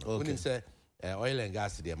field no. When say oil and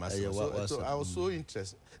gas there so I was so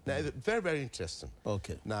interested. Now very, very interesting.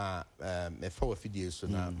 Okay. Now me for video so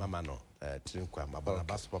na mama no trinkwa mabana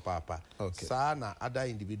bas papa. Okay. Sa na other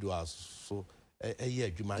individuals so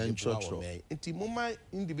adwuma de nti moma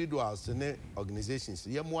individuals ne organizations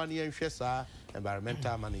ye mo an ye hwe sa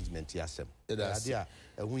environmental management yasem ade a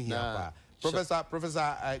hu hia pa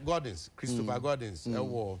Professor Gordons Christopher Gordons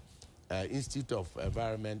Institute of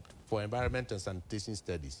Environment and Sanitation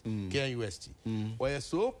Studies KNUST we are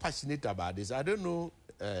so passionate about this. I don't know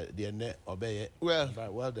the obey well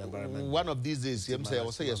the environment one of these days I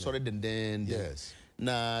was say sorry then yes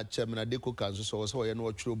na chairman Adeko Kanzo so we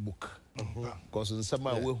no true book because in some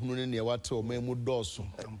we hunu ne what o memu doso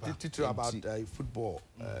teach about football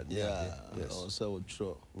yes also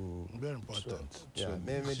true very important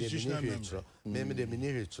me the mini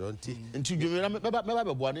nti dwumira me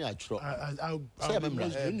ba boa ne atro very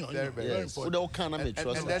important so can I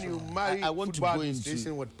trust and then you marry I want to go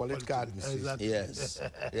into with political administration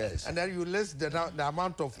yes and then you list the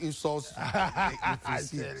amount of insults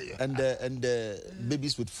and the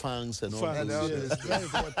babies with fangs and all that. Very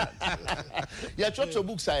important. Yeah, church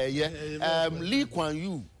books are Lee Kuan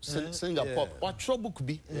Yew Singapore. What book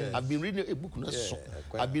be? I've been reading a book.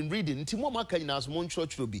 I've been reading. Timo Makanyina's Mon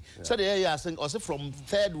Church will be. So they saying also from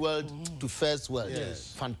third world to first world.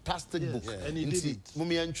 Yes. Fantastic book. And he did it.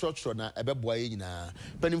 Mummy and church na ebeboye nyina.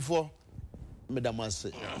 Penifo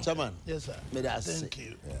Medamase. Chairman. Yes, sir. Thank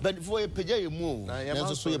you. But before you pay your move,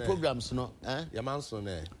 so your programs no. Yamanso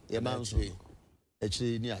ne. Yamanso.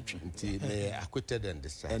 Actually, ni atwe. Nti me acquitted and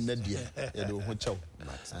discharged. And then you do ho chaw.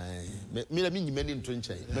 Me me nyimani nto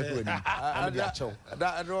nchen. Me ko ani. Am dia chaw.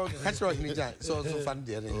 That catch rock ni jan. So fun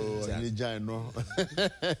there ni jan no.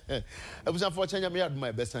 Abusa for chanya me yard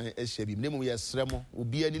my best an ehia bi. Nemu ye sremo.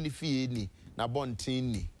 Obi ani ni fie ni na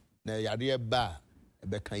bonten ni. Na yare ba e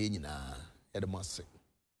be kan ye nyina. Ye de mo se.